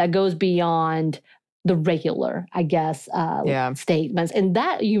law that goes beyond the regular, I guess, statements. And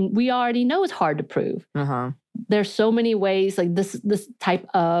that we already know is hard to prove. There's so many ways, like this type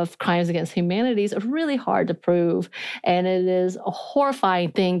of crimes against humanity is really hard to prove. And it is a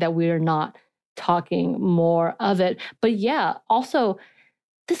horrifying thing that we are not talking more of it. But yeah, also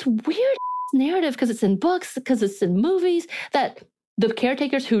this weird narrative, because it's in books, because it's in movies, that the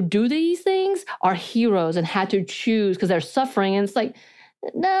caretakers who do these things are heroes and had to choose because they're suffering. And it's like,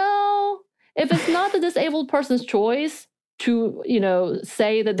 no, if it's not the disabled person's choice to,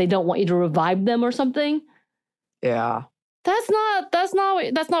 say that they don't want you to revive them or something, that's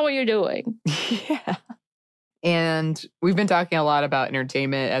not what you're doing. Yeah. And we've been talking a lot about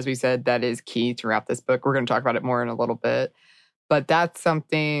entertainment. As we said, that is key throughout this book. We're going to talk about it more in a little bit. But that's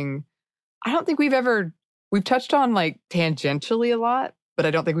something I don't think we've touched on like tangentially a lot, but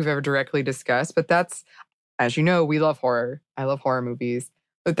I don't think we've ever directly discussed. But that's, as you know, we love horror. I love horror movies.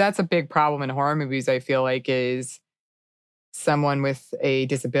 But that's a big problem in horror movies, I feel like, is someone with a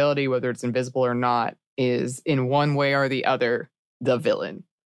disability, whether it's invisible or not, is in one way or the other the villain.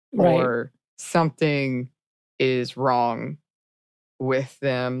 Right. Or something is wrong with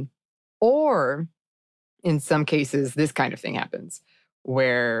them. Or in some cases, this kind of thing happens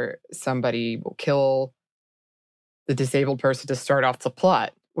where somebody will kill the disabled person to start off the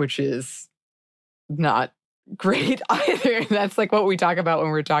plot, which is not great either. That's like what we talk about when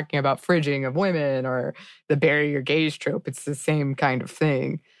we're talking about fridging of women or the bury your gays trope. It's the same kind of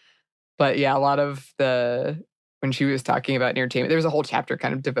thing. But yeah, a lot of when she was talking about entertainment, there was a whole chapter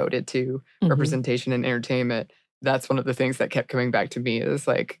kind of devoted to representation in entertainment. That's one of the things that kept coming back to me is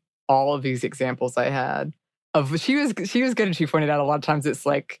like all of these examples I had of, she was good, and she pointed out a lot of times it's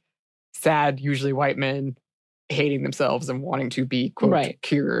like sad, usually white men hating themselves and wanting to be, quote,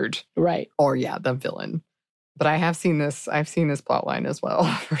 cured. Right. Or the villain. But I've seen this plot line as well,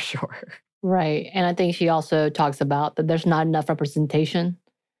 for sure. Right. And I think she also talks about that there's not enough representation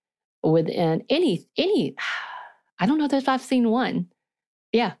within any, I don't know if I've seen one.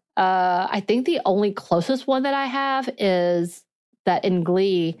 Yeah. I think the only closest one that I have is that in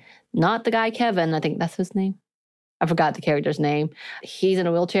Glee, not the guy Kevin, I think that's his name. I forgot the character's name. He's in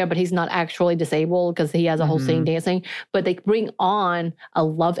a wheelchair, but he's not actually disabled because he has a whole scene dancing. But they bring on a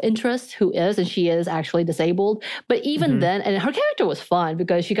love interest who is, and she is actually disabled. But even then, and her character was fun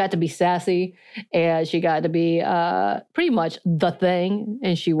because she got to be sassy and she got to be pretty much the thing.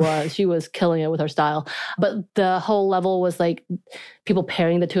 And she was killing it with her style. But the whole level was like people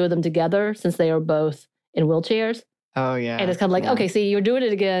pairing the two of them together since they are both in wheelchairs. Oh, yeah. And it's kind of like, okay, see, you're doing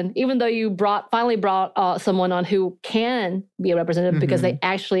it again, even though you finally brought someone on who can be a representative because they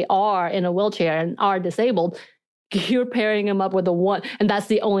actually are in a wheelchair and are disabled. You're pairing him up with the one, and that's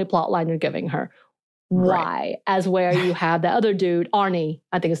the only plot line you're giving her. Why? Right. As where you have the other dude, Arnie,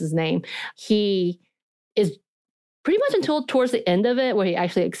 I think is his name. He is pretty much until towards the end of it, where he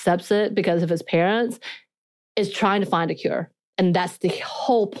actually accepts it because of his parents, is trying to find a cure. And that's the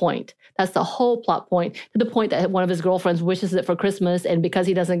whole point. That's the whole plot point, to the point that one of his girlfriends wishes it for Christmas. And because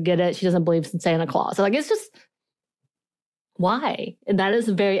he doesn't get it, she doesn't believe in Santa Claus. So like, it's just, why? And that is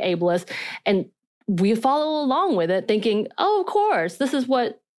very ableist. And we follow along with it thinking, oh, of course, this is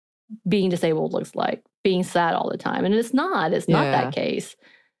what being disabled looks like, being sad all the time. And it's not that case.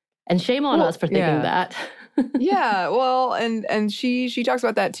 And shame on us for thinking that. Yeah, well, and she talks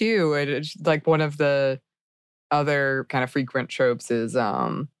about that too. It's like one of the other kind of frequent tropes is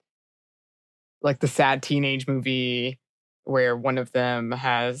like the sad teenage movie where one of them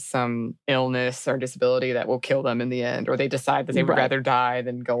has some illness or disability that will kill them in the end, or they decide that they would rather die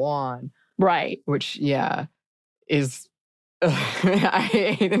than go on. Right. Which, is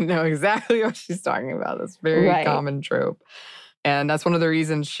I didn't know exactly what she's talking about. That's a very common trope. And that's one of the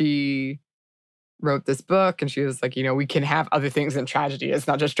reasons she wrote this book. And she was like, we can have other things than tragedy. It's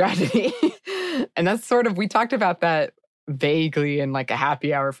not just tragedy. And that's sort of, we talked about that vaguely in like a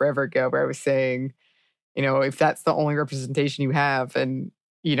happy hour forever ago, where I was saying, if that's the only representation you have, and,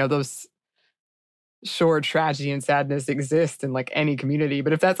 those sure, tragedy and sadness exist in like any community,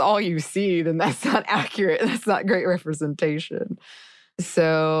 but if that's all you see, then that's not accurate. That's not great representation.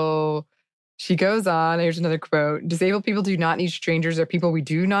 So she goes on, here's another quote: "Disabled people do not need strangers or people we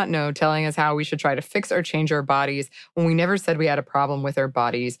do not know telling us how we should try to fix or change our bodies when we never said we had a problem with our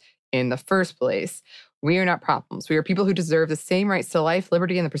bodies in the first place. We are not problems. We are people who deserve the same rights to life,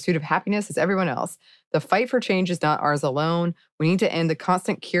 liberty, and the pursuit of happiness as everyone else. The fight for change is not ours alone. We need to end the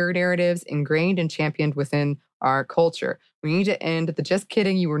constant cure narratives ingrained and championed within our culture. We need to end the just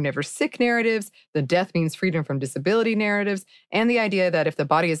kidding, you were never sick narratives, the death means freedom from disability narratives, and the idea that if the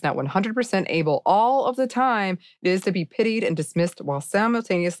body is not 100% able all of the time, it is to be pitied and dismissed while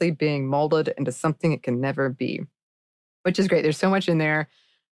simultaneously being molded into something it can never be." Which is great. There's so much in there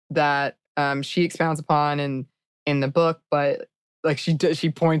that she expounds upon in the book, but like she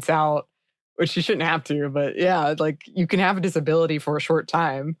points out, which she shouldn't have to, but like you can have a disability for a short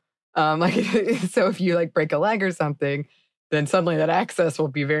time. So if you like break a leg or something, then suddenly that access will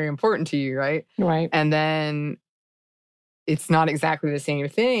be very important to you, right? Right. And then it's not exactly the same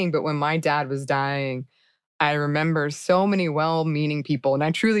thing, but when my dad was dying, I remember so many well-meaning people, and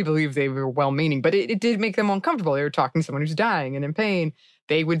I truly believe they were well-meaning, but it did make them uncomfortable. They were talking to someone who's dying and in pain.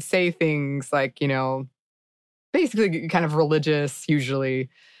 They would say things like, basically kind of religious, usually,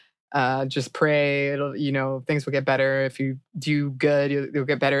 just pray, it'll, things will get better. If you do good, you'll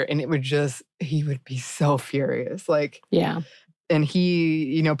get better. And he would be so furious. Like, yeah. And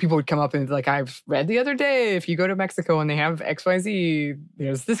people would come up and like, I've read the other day, if you go to Mexico and they have XYZ,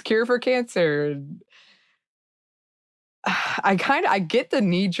 there's this cure for cancer. I get the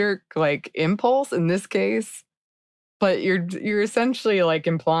knee-jerk like impulse in this case, but you're essentially like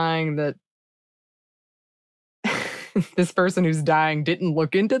implying that this person who's dying didn't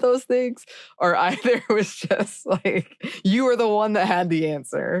look into those things, or either it was just like you were the one that had the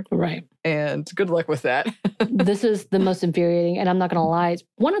answer. Right. And good luck with that. This is the most infuriating, and I'm not going to lie, it's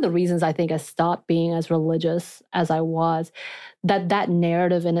one of the reasons I think I stopped being as religious as I was, that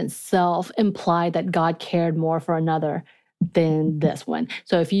narrative in itself implied that God cared more for another than this one.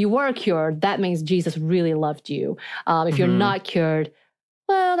 So if you were cured, that means Jesus really loved you. If you're not cured,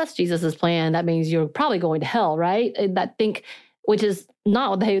 well, that's Jesus's plan. That means you're probably going to hell, right? Which is not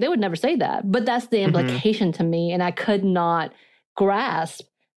what they would never say that, but that's the implication to me. And I could not grasp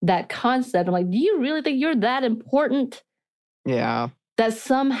that concept. I'm like, do you really think you're that important? Yeah. That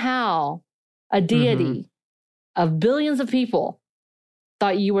somehow a deity of billions of people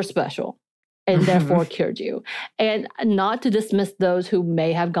thought you were special and therefore cured you. And not to dismiss those who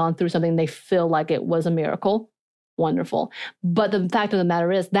may have gone through something they feel like it was a miracle. Wonderful. But the fact of the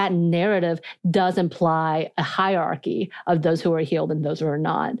matter is that narrative does imply a hierarchy of those who are healed and those who are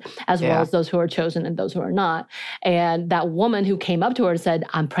not, as well as those who are chosen and those who are not. And that woman who came up to her and said,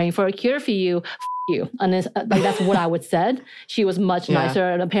 "I'm praying for a cure for you, you." And that's what I would said. She was much nicer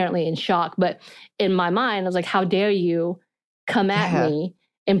and apparently in shock. But in my mind, I was like, how dare you come at me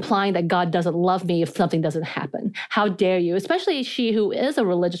implying that God doesn't love me if something doesn't happen? How dare you? Especially she who is a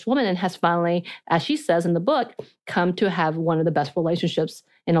religious woman and has finally, as she says in the book, come to have one of the best relationships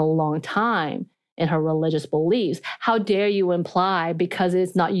in a long time in her religious beliefs. How dare you imply, because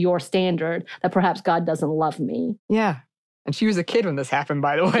it's not your standard, that perhaps God doesn't love me? Yeah. And she was a kid when this happened,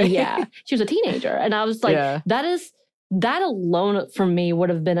 by the way. Yeah. She was a teenager. And I was like, that alone for me would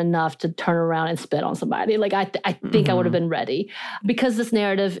have been enough to turn around and spit on somebody. Like, I think I would have been ready, because this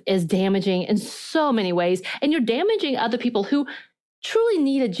narrative is damaging in so many ways. And you're damaging other people who truly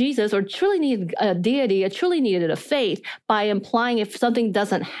needed Jesus, or truly needed a deity, or truly needed a faith, by implying if something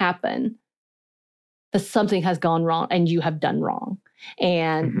doesn't happen, that something has gone wrong and you have done wrong.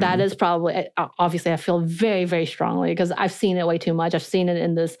 And that is probably, obviously, I feel very, very strongly, because I've seen it way too much. I've seen it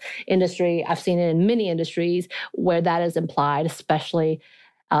in this industry. I've seen it in many industries where that is implied, especially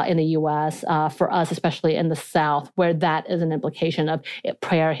in the U.S., for us, especially in the South, where that is an implication of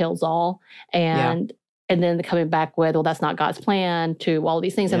prayer heals all. And then coming back with, well, that's not God's plan, to all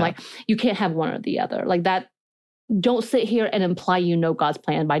these things. And like, you can't have one or the other. Like that, don't sit here and imply you know God's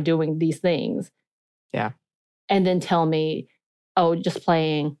plan by doing these things. Yeah. And then tell me, oh, just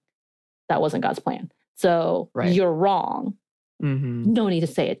playing, that wasn't God's plan. So you're wrong. No need to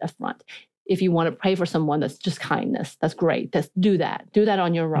say it up front. If you want to pray for someone, that's just kindness. That's great. Do that. Do that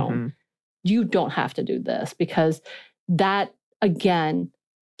on your own. You don't have to do this, because that, again,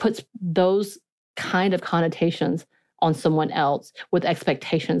 puts those kind of connotations on someone else with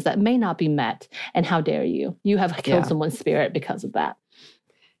expectations that may not be met. And how dare you? You have killed someone's spirit because of that.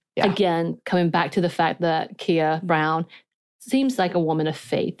 Yeah. Again, coming back to the fact that Kia Brown seems like a woman of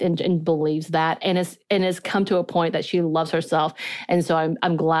faith and believes that, and has come to a point that she loves herself. And so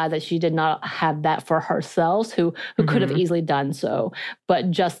I'm glad that she did not have that for herself, who could have easily done so.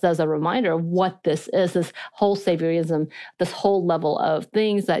 But just as a reminder of what this is, this whole saviorism, this whole level of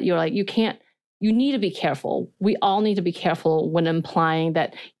things that you're like, you need to be careful. We all need to be careful when implying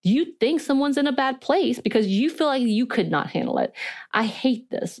that you think someone's in a bad place because you feel like you could not handle it. I hate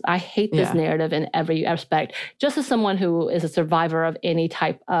this. I hate this narrative in every aspect. Just as someone who is a survivor of any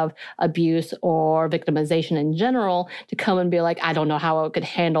type of abuse or victimization in general, to come and be like, I don't know how I could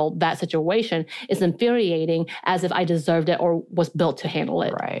handle that situation, is infuriating, as if I deserved it or was built to handle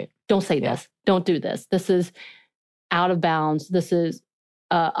it. Right. Don't say this. Don't do this. This is out of bounds. This is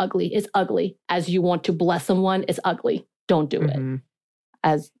ugly. It's ugly. As you want to bless someone, it's ugly. Don't do it.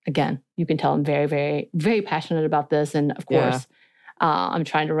 As, again, you can tell I'm very, very, very passionate about this. And of course, I'm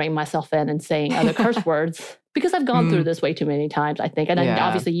trying to rein myself in and saying other curse words, because I've gone through this way too many times, I think. And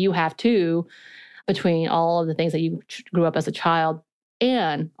obviously you have too, between all of the things that you grew up as a child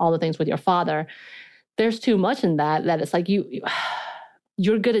and all the things with your father. There's too much in that it's like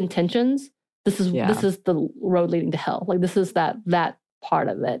your good intentions, this is the road leading to hell. Like, this is that part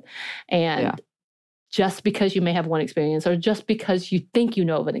of it. And just because you may have one experience, or just because you think you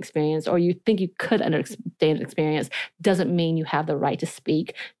know of an experience, or you think you could understand an experience, doesn't mean you have the right to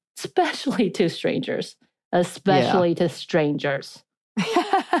speak, especially to strangers. To strangers.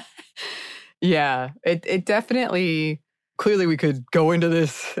 It definitely, clearly we could go into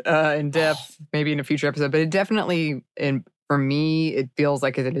this in depth, maybe in a future episode, but it definitely, for me, it feels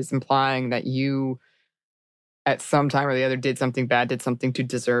like it is implying that you, at some time or the other, did something bad, did something to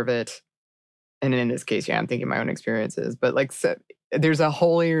deserve it. And in this case, I'm thinking my own experiences. But like, so, there's a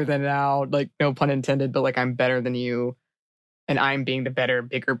holier than thou, like, no pun intended, but like, I'm better than you. And I'm being the better,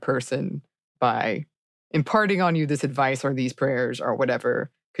 bigger person by imparting on you this advice or these prayers or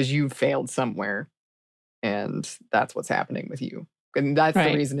whatever, because you failed somewhere. And that's what's happening with you. And that's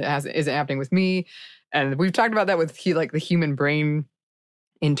the reason it isn't happening with me. And we've talked about that with like the human brain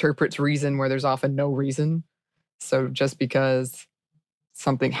interprets reason where there's often no reason. So just because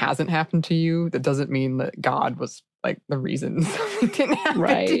something hasn't happened to you, that doesn't mean that God was like the reason something didn't happen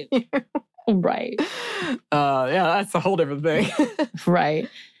to you. Right. That's a whole different thing. Right.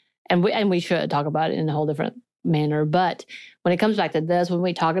 And we should talk about it in a whole different manner. But when it comes back to this, when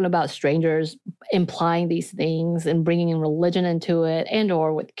we're talking about strangers implying these things and bringing in religion into it, and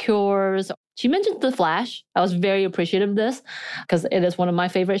or with cures, she mentioned The Flash. I was very appreciative of this because it is one of my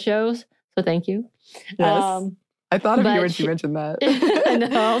favorite shows. So thank you. Yes. I thought of you when she mentioned that. I know.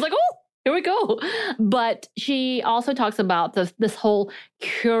 I was like, oh, here we go. But she also talks about this whole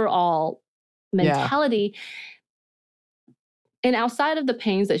cure-all mentality. And outside of the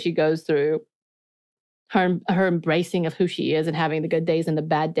pains that she goes through, her embracing of who she is and having the good days and the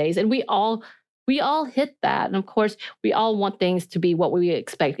bad days. And we all hit that. And of course, we all want things to be what we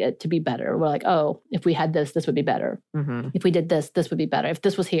expect it to be better. We're like, oh, if we had this would be better. If we did this would be better. If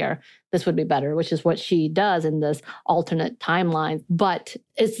this was here, this would be better, which is what she does in this alternate timeline. But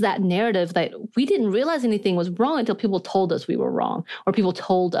it's that narrative that we didn't realize anything was wrong until people told us we were wrong, or people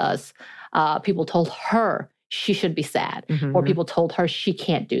told us, people told her she should be sad, or people told her she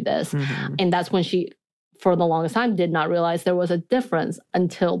can't do this. And that's when she, for the longest time, did not realize there was a difference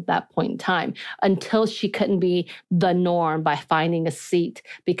until that point in time, until she couldn't be the norm by finding a seat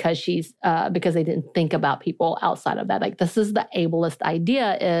because because they didn't think about people outside of that. Like, this is the ableist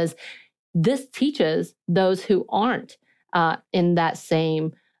idea, is this teaches those who aren't in that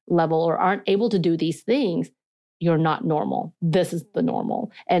same level or aren't able to do these things, you're not normal. This is the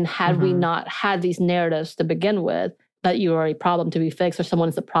normal. And had we not had these narratives to begin with, that you are a problem to be fixed or someone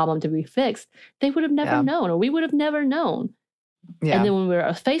is a problem to be fixed, they would have never known, or we would have never known. Yeah. And then when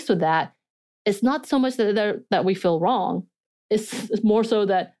we're faced with that, it's not so much that we feel wrong. It's more so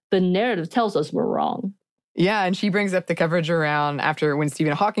that the narrative tells us we're wrong. Yeah, and she brings up the coverage around after when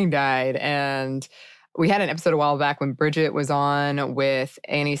Stephen Hawking died. And we had an episode a while back when Bridget was on with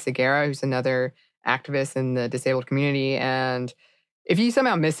Annie Segura, who's another activist in the disabled community. And if you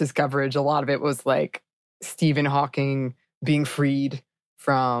somehow missed his coverage, a lot of it was like Stephen Hawking being freed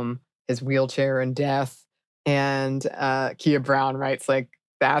from his wheelchair and death. And Kia Brown writes, like,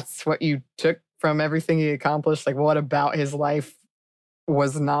 that's what you took from everything he accomplished. Like, what about his life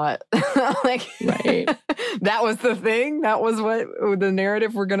was not like, right? That was the thing. That was what the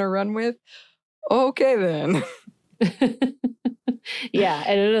narrative we're going to run with. Okay, then. Yeah.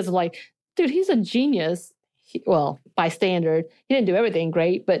 And it is like, dude, he's a genius. Well, by standard, he didn't do everything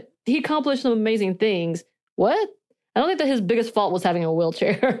great, but he accomplished some amazing things. What? I don't think that his biggest fault was having a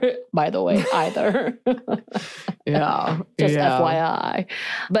wheelchair, by the way, either. Just FYI.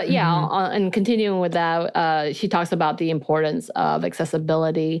 But and continuing with that, she talks about the importance of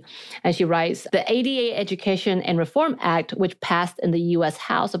accessibility. And she writes, the ADA Education and Reform Act, which passed in the U.S.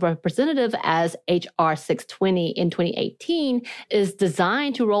 House of Representatives as H.R. 620 in 2018, is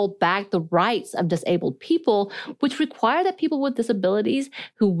designed to roll back the rights of disabled people, which require that people with disabilities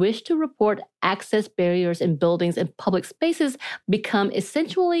who wish to report access barriers in buildings and public spaces become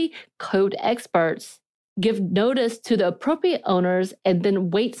essentially code experts, give notice to the appropriate owners, and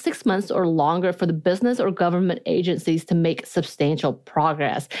then wait 6 months or longer for the business or government agencies to make substantial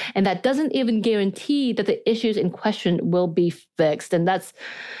progress. And that doesn't even guarantee that the issues in question will be fixed. And that's,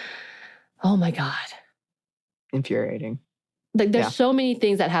 oh my God. Infuriating. Like, there's so many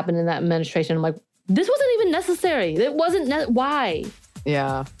things that happened in that administration. I'm like, this wasn't even necessary. It wasn't, why?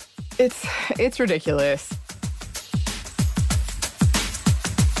 Yeah. It's ridiculous.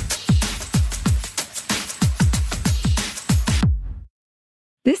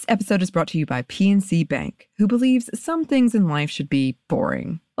 This episode is brought to you by PNC Bank, who believes some things in life should be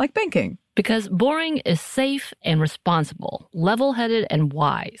boring, like banking. Because boring is safe and responsible, level-headed and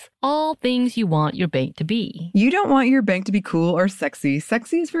wise. All things you want your bank to be. You don't want your bank to be cool or sexy.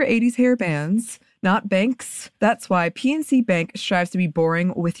 Sexy is for 80s hair bands, not banks. That's why PNC Bank strives to be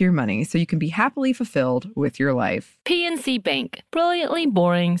boring with your money so you can be happily fulfilled with your life. PNC Bank, brilliantly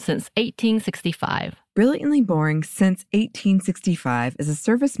boring since 1865. Brilliantly Boring Since 1865 is a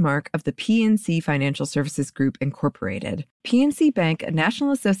service mark of the PNC Financial Services Group, Incorporated. PNC Bank, a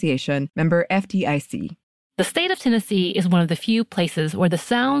National Association, member FDIC. The state of Tennessee is one of the few places where the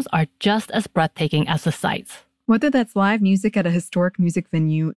sounds are just as breathtaking as the sights. Whether that's live music at a historic music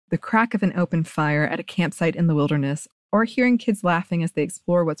venue, the crack of an open fire at a campsite in the wilderness, or hearing kids laughing as they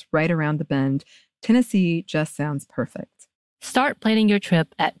explore what's right around the bend, Tennessee just sounds perfect. Start planning your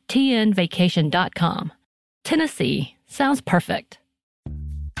trip at tnvacation.com. Tennessee sounds perfect.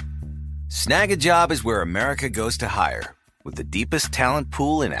 Snag a Job is where America goes to hire, with the deepest talent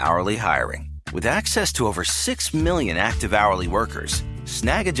pool in hourly hiring. With access to over 6 million active hourly workers,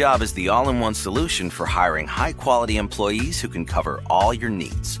 Snag a Job is the all-in-one solution for hiring high-quality employees who can cover all your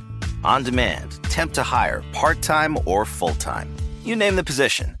needs. On demand, temp to hire, part-time or full-time. You name the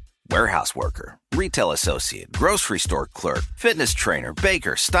position. Warehouse worker, retail associate, grocery store clerk, fitness trainer,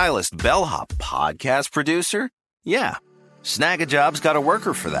 baker, stylist, bellhop, podcast producer. Yeah, Snag a Job's got a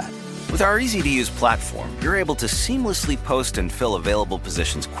worker for that. With our easy-to-use platform, you're able to seamlessly post and fill available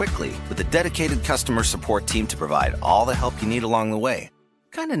positions quickly with a dedicated customer support team to provide all the help you need along the way.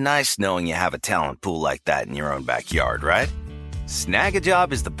 Kind of nice knowing you have a talent pool like that in your own backyard, right? Snag a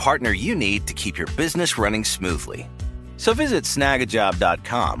Job is the partner you need to keep your business running smoothly. So visit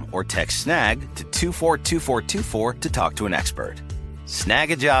snagajob.com or text snag to 242424 to talk to an expert.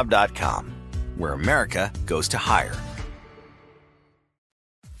 Snagajob.com, where America goes to hire.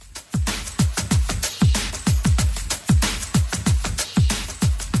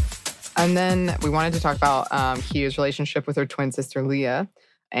 And then we wanted to talk about Kia's relationship with her twin sister, Leah,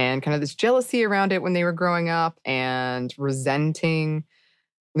 and kind of this jealousy around it when they were growing up and resenting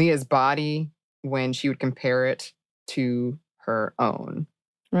Leah's body when she would compare it to her own.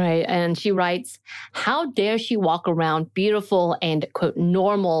 Right. And she writes, how dare she walk around beautiful and, quote,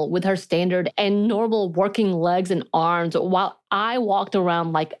 normal with her standard and normal working legs and arms while I walked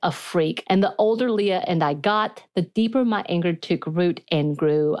around like a freak. And the older Leah and I got, the deeper my anger took root and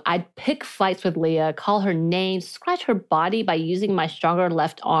grew. I'd pick fights with Leah, call her names, scratch her body by using my stronger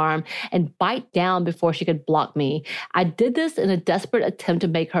left arm, and bite down before she could block me. I did this in a desperate attempt to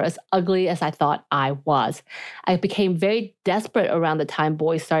make her as ugly as I thought I was. I became very desperate around the time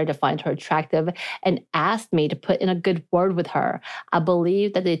boys started to find her attractive and asked me to put in a good word with her. I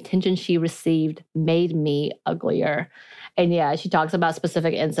believe that the attention she received made me uglier. And yeah, she talks about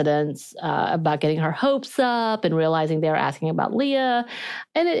specific incidents, about getting her hopes up and realizing they were asking about Leah.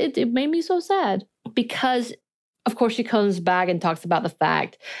 And it made me so sad because, of course, she comes back and talks about the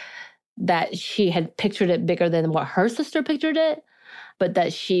fact that she had pictured it bigger than what her sister pictured it, but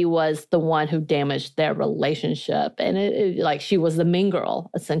that she was the one who damaged their relationship. And like she was the mean girl,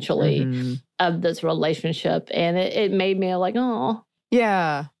 essentially, of this relationship. And it made me like, oh.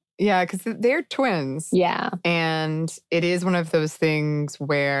 Yeah. Yeah, because they're twins. Yeah. And it is one of those things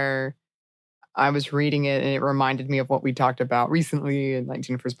where I was reading it and it reminded me of what we talked about recently in like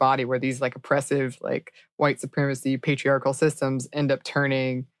Jennifer's Body, where these like oppressive, like white supremacy, patriarchal systems end up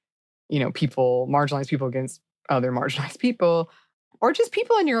turning, you know, people, marginalized people against other marginalized people, or just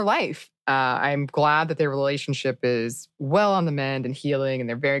people in your life. I'm glad that their relationship is well on the mend and healing and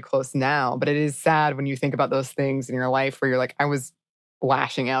they're very close now. But it is sad when you think about those things in your life where you're like, I was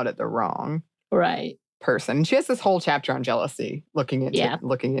lashing out at the wrong person. And she has this whole chapter on jealousy, looking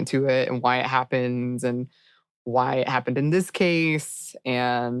into it and why it happens and why it happened in this case.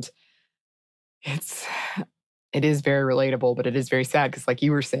 And it is very relatable, but it is very sad because, like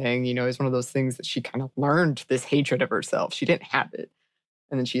you were saying, you know, it's one of those things that she kind of learned this hatred of herself. She didn't have it,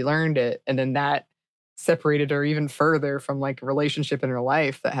 and then she learned it, and then that separated her even further from like a relationship in her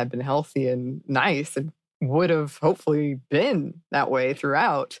life that had been healthy and nice and would have hopefully been that way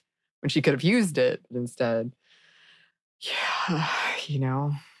throughout when she could have used it. But instead, yeah, you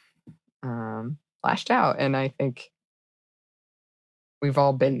know, lashed out. And I think we've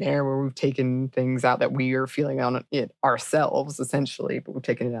all been there where we've taken things out that we are feeling on it ourselves, essentially, but we've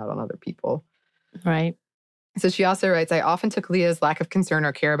taken it out on other people. Right. So she also writes, I often took Leah's lack of concern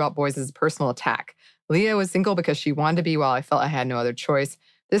or care about boys as a personal attack. Leah was single because she wanted to be while I felt I had no other choice.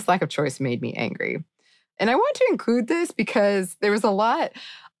 This lack of choice made me angry. And I want to include this because there was a lot.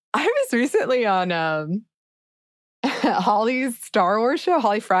 I was recently on Holly's Star Wars show,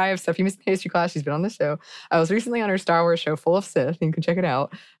 Holly Fry of Stuff You Missed in History Class. She's been on the show. I was recently on her Star Wars show, Full of Sith. You can check it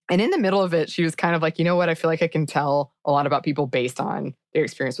out. And in the middle of it, she was kind of like, you know what? I feel like I can tell a lot about people based on their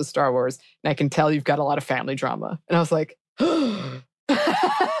experience with Star Wars. And I can tell you've got a lot of family drama. And I was like,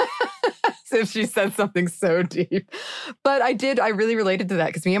 as if she said something so deep. But I really related to that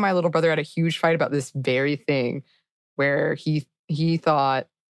because me and my little brother had a huge fight about this very thing where he thought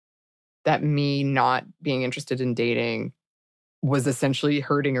that me not being interested in dating was essentially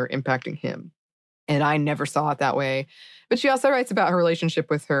hurting or impacting him. And I never saw it that way. But she also writes about her relationship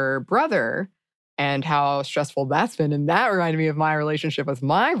with her brother and how stressful that's been. And that reminded me of my relationship with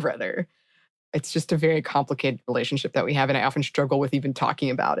my brother. It's just a very complicated relationship that we have. And I often struggle with even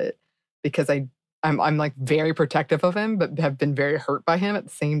talking about it because I'm like very protective of him, but have been very hurt by him at the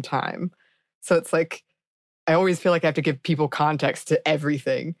same time. So it's like, I always feel like I have to give people context to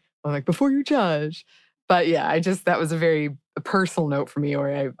everything. I'm like, before you judge. But yeah, that was a very personal note for me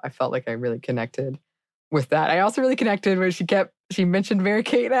where I felt like I really connected with that. I also really connected where she mentioned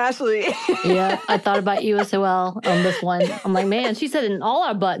Mary-Kate and Ashley. Yeah, I thought about you as well on this one. I'm like, man, she said it in all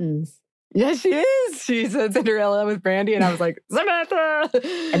our buttons. Yeah, she is. She said Cinderella with Brandy, and I was like, Samantha!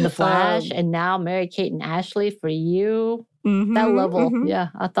 And The Flash, and now Mary-Kate and Ashley for you. That level. Yeah,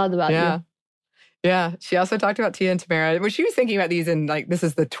 I thought about you. Yeah. She also talked about Tia and Tamara. When she was thinking about these and like, this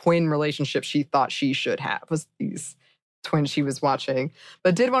is the twin relationship she thought she should have, was these twins she was watching.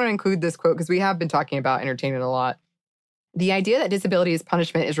 But did want to include this quote because we have been talking about entertainment a lot. The idea that disability is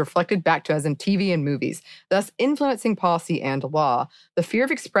punishment is reflected back to us in TV and movies, thus influencing policy and law. The fear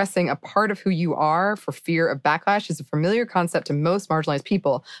of expressing a part of who you are for fear of backlash is a familiar concept to most marginalized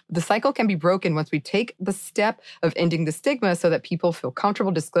people. But the cycle can be broken once we take the step of ending the stigma so that people feel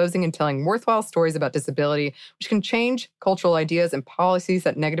comfortable disclosing and telling worthwhile stories about disability, which can change cultural ideas and policies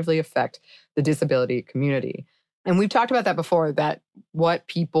that negatively affect the disability community. And we've talked about that before, that what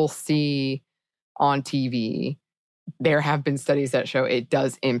people see on TV, there have been studies that show it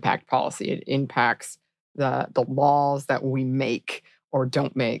does impact policy. It impacts the laws that we make or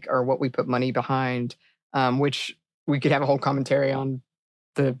don't make or what we put money behind, which we could have a whole commentary on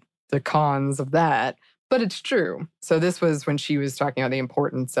the cons of that. But it's true. So this was when she was talking about the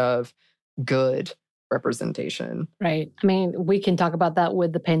importance of good representation. Right. I mean, we can talk about that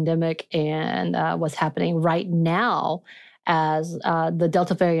with the pandemic and what's happening right now as the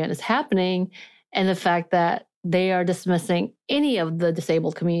Delta variant is happening, and the fact that they are dismissing any of the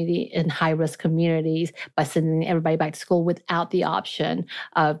disabled community in high-risk communities by sending everybody back to school without the option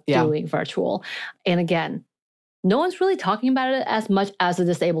of doing virtual. And again, no one's really talking about it as much as the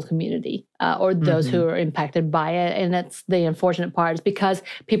disabled community or those who are impacted by it. And that's the unfortunate part, is because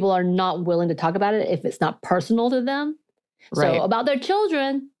people are not willing to talk about it if it's not personal to them. Right. So about their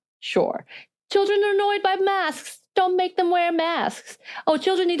children, sure. Children are annoyed by masks. Don't make them wear masks. Oh,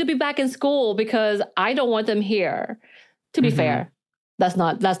 children need to be back in school because I don't want them here. To be fair, that's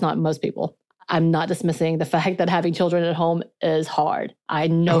not most people. I'm not dismissing the fact that having children at home is hard. I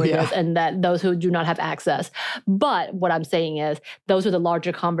know it is, and that those who do not have access. But what I'm saying is those are the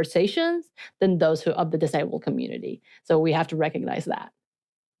larger conversations than those who of the disabled community. So we have to recognize that.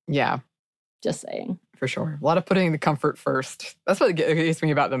 Yeah. Just saying. For sure. A lot of putting the comfort first. That's what gets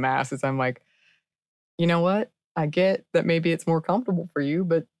me about the mask is I'm like, you know what? I get that maybe it's more comfortable for you,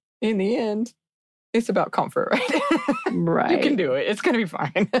 but in the end, it's about comfort, right? Right. You can do it. It's going to be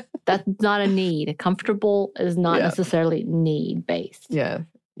fine. That's not a need. Comfortable is not necessarily need-based. Yeah.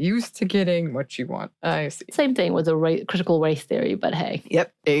 Used to getting what you want. I see. Same thing with the critical race theory, but hey.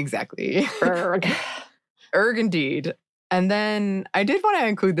 Yep, exactly. Erg. Erg indeed. And then I did want to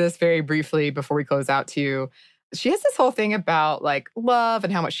include this very briefly before we close out too. She has this whole thing about like love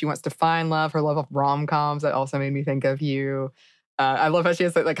and how much she wants to find love, her love of rom-coms. That also made me think of you. I love how she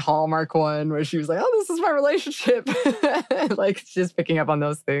has that like Hallmark one where she was like, oh, this is my relationship. Like just picking up on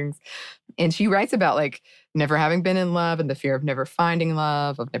those things. And she writes about like never having been in love and the fear of never finding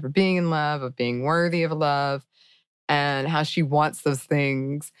love, of never being in love, of being worthy of love, and how she wants those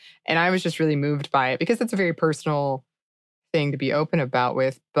things. And I was just really moved by it because it's a very personal thing to be open about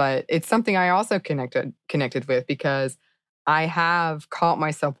with, but it's something I also connected with because I have caught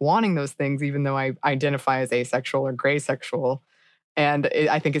myself wanting those things even though I identify as asexual or gray sexual. And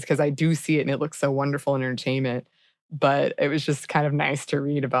I think it's because I do see it and it looks so wonderful in entertainment. But it was just kind of nice to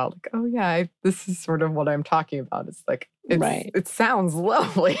read about like, oh yeah, this is sort of what I'm talking about. It's like, it sounds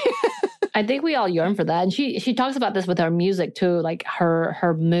lovely. I think we all yearn for that. And she talks about this with her music too, like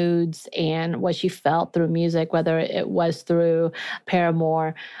her moods and what she felt through music, whether it was through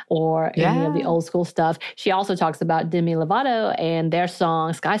Paramore or any of the old school stuff. She also talks about Demi Lovato and their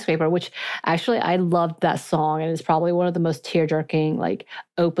song Skyscraper, which actually I loved that song. And it's probably one of the most tear-jerking, like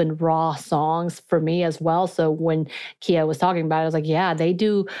open, raw songs for me as well. So when Kia was talking about it, I was like, yeah, they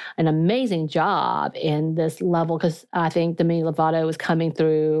do an amazing job in this level because I think Demi Lovato was coming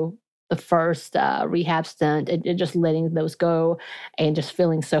through the first rehab stint and just letting those go and just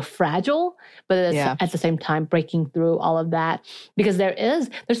feeling so fragile, but at the same time breaking through all of that because there's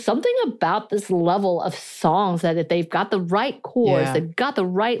something about this level of songs that if they've got the right chords, they've got the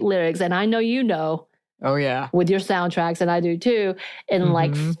right lyrics, and I know you know. Oh yeah. With your soundtracks, and I do too, and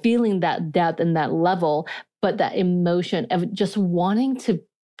like feeling that depth and that level, but that emotion of just wanting to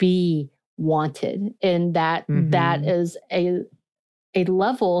be wanted, and that is a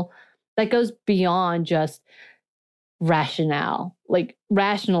level that goes beyond just rationale. Like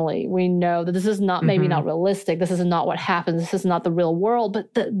rationally, we know that this is not maybe not realistic. This is not what happens. This is not the real world.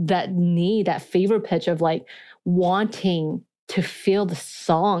 But that need, that fever pitch of like wanting to feel the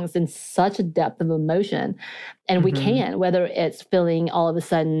songs in such a depth of emotion. And we can, whether it's feeling all of a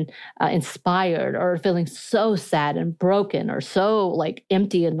sudden inspired or feeling so sad and broken or so like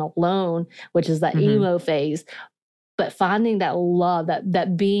empty and alone, which is that emo phase. But finding that love,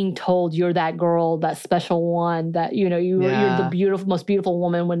 that being told you're that girl, that special one, that, you know, you're the most beautiful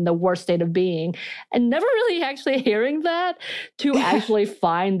woman when the worst state of being, and never really actually hearing that to actually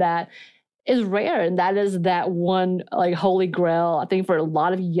find that is rare. And that is that one like holy grail, I think, for a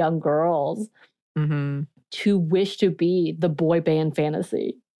lot of young girls to wish to be the boy band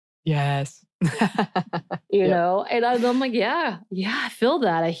fantasy. Yes. You know, and I'm like, yeah, I feel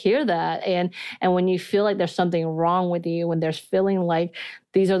that. I hear that. And when you feel like there's something wrong with you, when there's feeling like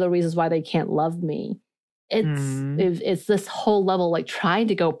these are the reasons why they can't love me, it's this whole level, like trying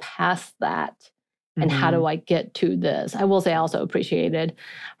to go past that. And how do I get to this? I will say I also appreciated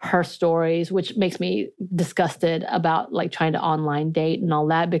her stories, which makes me disgusted about like trying to online date and all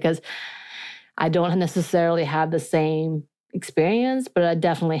that, because I don't necessarily have the same experience, but I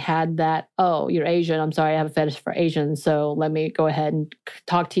definitely had that, oh, you're Asian. I'm sorry, I have a fetish for Asians. So let me go ahead and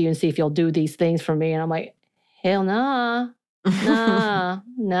talk to you and see if you'll do these things for me. And I'm like, hell nah. Nah.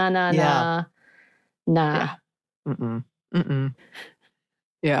 Yeah.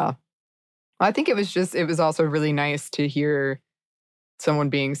 Yeah. I think it was also really nice to hear someone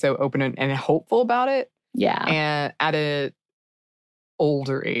being so open and hopeful about it. Yeah. And at an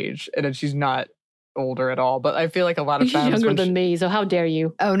older age. And she's not older at all. But I feel like a lot of She's times younger than me, so how dare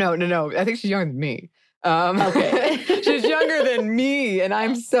you? Oh, no. I think she's younger than me. Okay. She's younger than me, and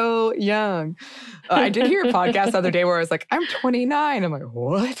I'm so young. I did hear a podcast the other day where I was like, I'm 29. I'm like,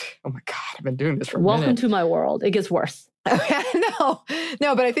 what? Oh my God, I've been doing this for a minute. Welcome to my world. It gets worse.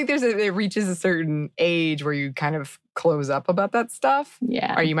 No, but I think it reaches a certain age where you kind of close up about that stuff.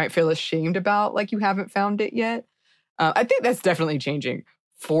 Yeah. Or you might feel ashamed about like you haven't found it yet. I think that's definitely changing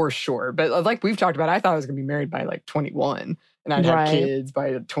for sure. But like we've talked about, I thought I was going to be married by like 21 and I'd have kids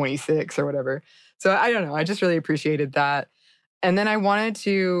by 26 or whatever. So I don't know. I just really appreciated that. And then I wanted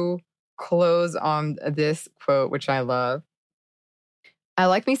to close on this quote, which I love. I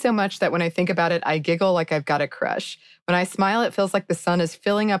like me so much that when I think about it, I giggle like I've got a crush. When I smile, it feels like the sun is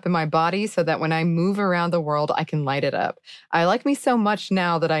filling up in my body so that when I move around the world, I can light it up. I like me so much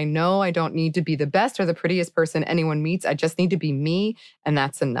now that I know I don't need to be the best or the prettiest person anyone meets. I just need to be me, and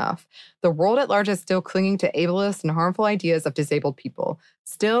that's enough. The world at large is still clinging to ableist and harmful ideas of disabled people.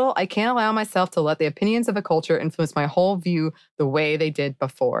 Still, I can't allow myself to let the opinions of a culture influence my whole view the way they did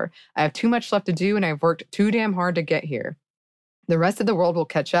before. I have too much left to do, and I've worked too damn hard to get here. The rest of the world will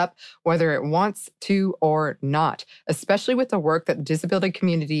catch up, whether it wants to or not, especially with the work that the disability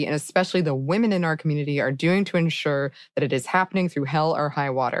community and especially the women in our community are doing to ensure that it is happening through hell or high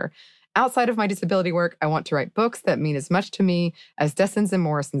water. Outside of my disability work, I want to write books that mean as much to me as Desson's and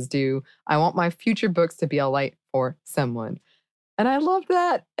Morrison's do. I want my future books to be a light for someone. And I love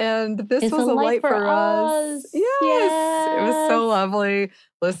that. And this was a light for us. Yes. It was so lovely.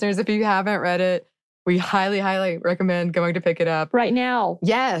 Listeners, if you haven't read it, we highly, highly recommend going to pick it up. Right now.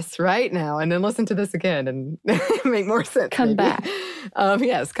 Yes, right now. And then listen to this again and make more sense. Come back.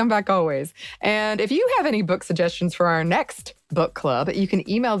 Yes, come back always. And if you have any book suggestions for our next book club, you can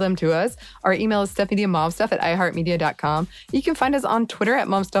email them to us. Our email is stuffmediamomstuff@iheartmedia.com. You can find us on Twitter at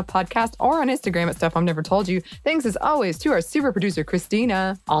momstuffpodcast or on Instagram at Stuff Mom Never Told You. Thanks as always to our super producer,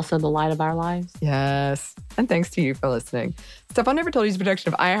 Christina. Also the light of our lives. Yes. And thanks to you for listening. Stuff Mom Never Told You is a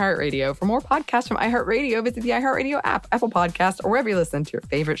production of iHeartRadio. For more podcasts from iHeartRadio, visit the iHeartRadio app, Apple Podcasts, or wherever you listen to your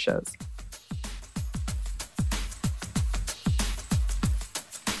favorite shows.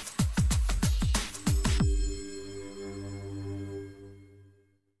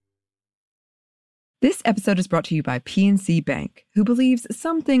 This episode is brought to you by PNC Bank, who believes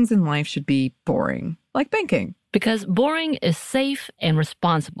some things in life should be boring, like banking. Because boring is safe and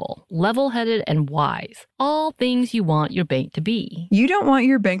responsible, level-headed and wise. All things you want your bank to be. You don't want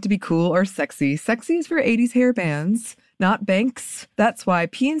your bank to be cool or sexy. Sexy is for 80s hair bands, not banks. That's why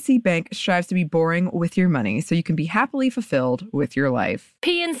PNC Bank strives to be boring with your money so you can be happily fulfilled with your life.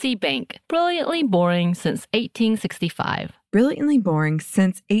 PNC Bank, brilliantly boring since 1865. Brilliantly Boring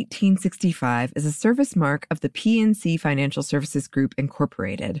Since 1865 is a service mark of the PNC Financial Services Group,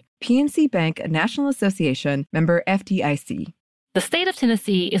 Incorporated. PNC Bank, a National Association, member FDIC. The state of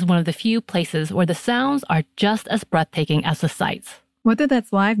Tennessee is one of the few places where the sounds are just as breathtaking as the sights. Whether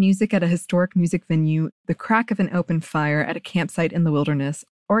that's live music at a historic music venue, the crack of an open fire at a campsite in the wilderness,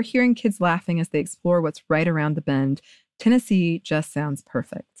 or hearing kids laughing as they explore what's right around the bend, Tennessee just sounds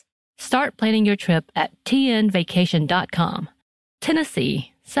perfect. Start planning your trip at tnvacation.com.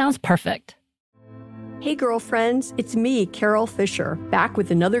 Tennessee sounds perfect. Hey girlfriends, it's me, Carol Fisher, back with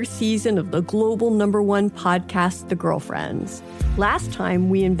another season of the global #1 podcast, The Girlfriends. Last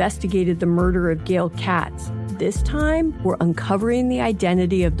time, we investigated the murder of Gail Katz. This time, we're uncovering the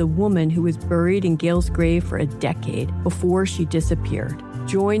identity of the woman who was buried in Gail's grave for a decade before she disappeared.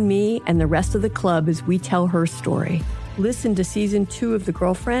 Join me and the rest of the club as we tell her story. Listen to Season 2 of The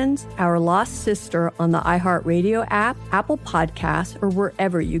Girlfriends, Our Lost Sister on the iHeartRadio app, Apple Podcasts, or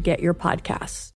wherever you get your podcasts.